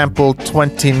some sample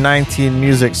 2019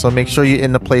 music, so make sure you're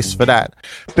in the place for that.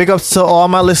 Big ups to all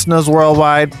my listeners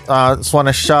worldwide. Just want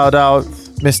to shout out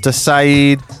Mr.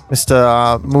 Saeed,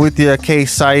 Mr. Muithia K.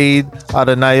 Saeed out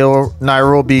of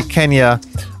Nairobi, Kenya.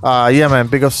 Yeah, man,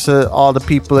 big ups to all the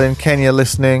people in Kenya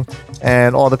listening,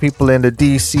 and all the people in the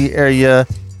DC area,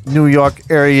 New York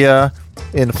area,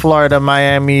 in Florida,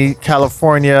 Miami,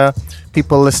 California,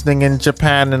 people listening in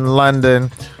Japan and London.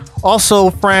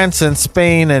 Also, France and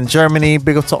Spain and Germany.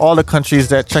 Big up to all the countries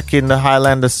that check in the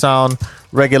Highlander Sound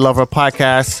Reggae Lover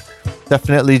podcast.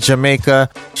 Definitely Jamaica,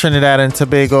 Trinidad and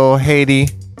Tobago, Haiti,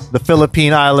 the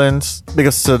Philippine Islands. Big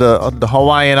ups to the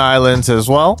Hawaiian Islands as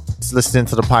well. It's listening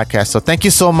to the podcast. So thank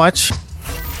you so much.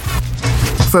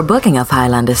 For booking of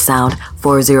Highlander Sound,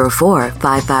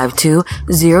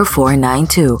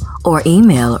 404-552-0492 or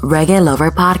email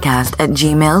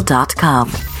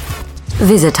reggaeloverpodcast@gmail.com.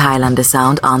 Visit Highlander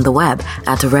Sound on the web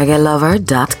at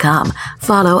reggaelover.com.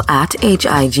 Follow at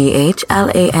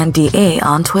HIGHLANDA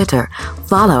on Twitter.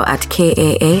 Follow at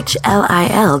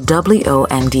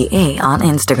KAHLILWONDA on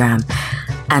Instagram.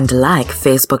 And like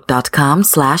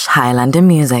facebook.com/Highlander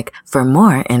Music for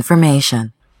more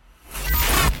information.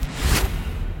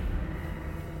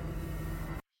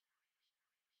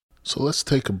 So let's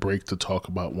take a break to talk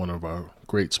about one of our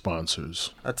great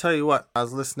sponsors. I tell you what, I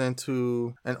was listening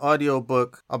to an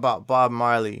audiobook about Bob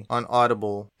Marley on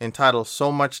Audible entitled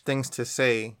So Much Things to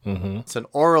Say. It's an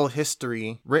oral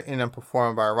history written and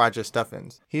performed by Roger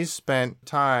Steffens. He's spent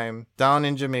time down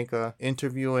in Jamaica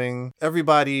interviewing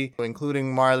everybody,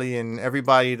 including Marley and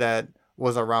everybody that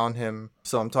was around him.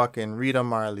 So I'm talking Rita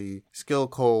Marley, Skill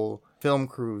Cole, film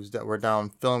crews that were down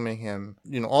filming him,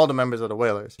 you know, all the members of the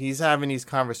Wailers. He's having these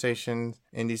conversations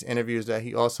in these interviews that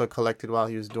he also collected while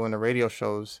he was doing the radio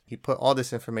shows. He put all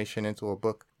this information into a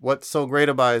book. What's so great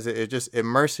about it is it just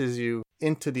immerses you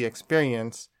into the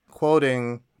experience,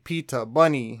 quoting Peter,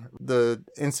 Bunny, the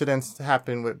incidents that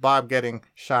happened with Bob getting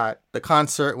shot, the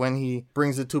concert when he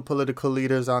brings the two political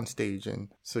leaders on stage. And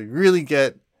so you really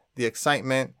get the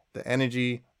excitement, the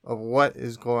energy of what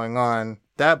is going on.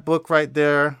 That book right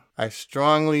there, I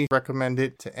strongly recommend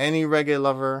it to any reggae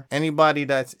lover, anybody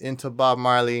that's into Bob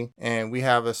Marley, and we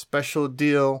have a special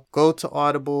deal. Go to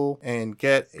Audible and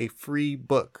get a free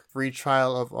book, free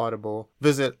trial of Audible.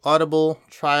 Visit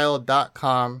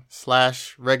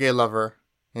audibletrial.com/reggae lover,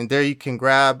 and there you can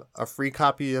grab a free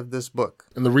copy of this book.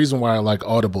 And the reason why I like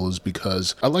Audible is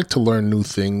because I like to learn new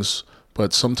things,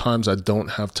 but sometimes I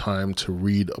don't have time to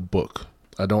read a book.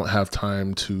 I don't have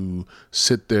time to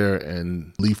sit there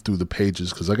and leaf through the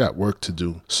pages because I got work to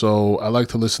do. So I like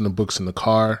to listen to books in the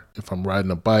car, if I'm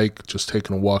riding a bike, just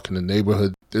taking a walk in the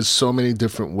neighborhood. There's so many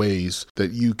different ways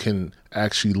that you can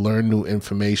actually learn new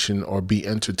information or be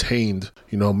entertained.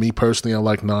 You know, me personally, I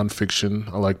like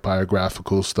nonfiction. I like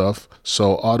biographical stuff.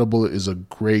 So Audible is a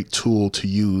great tool to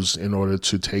use in order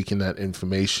to take in that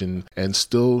information and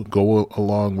still go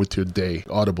along with your day.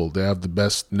 Audible, they have the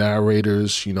best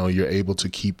narrators. You know, you're able to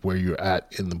keep where you're at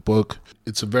in the book.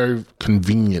 It's a very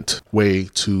convenient way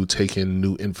to take in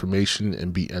new information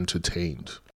and be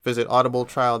entertained. Visit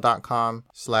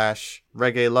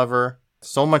audibletrial.com/reggae lover.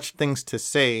 So much things to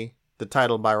say. The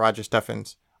title by Roger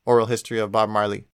Steffens, Oral History of Bob Marley.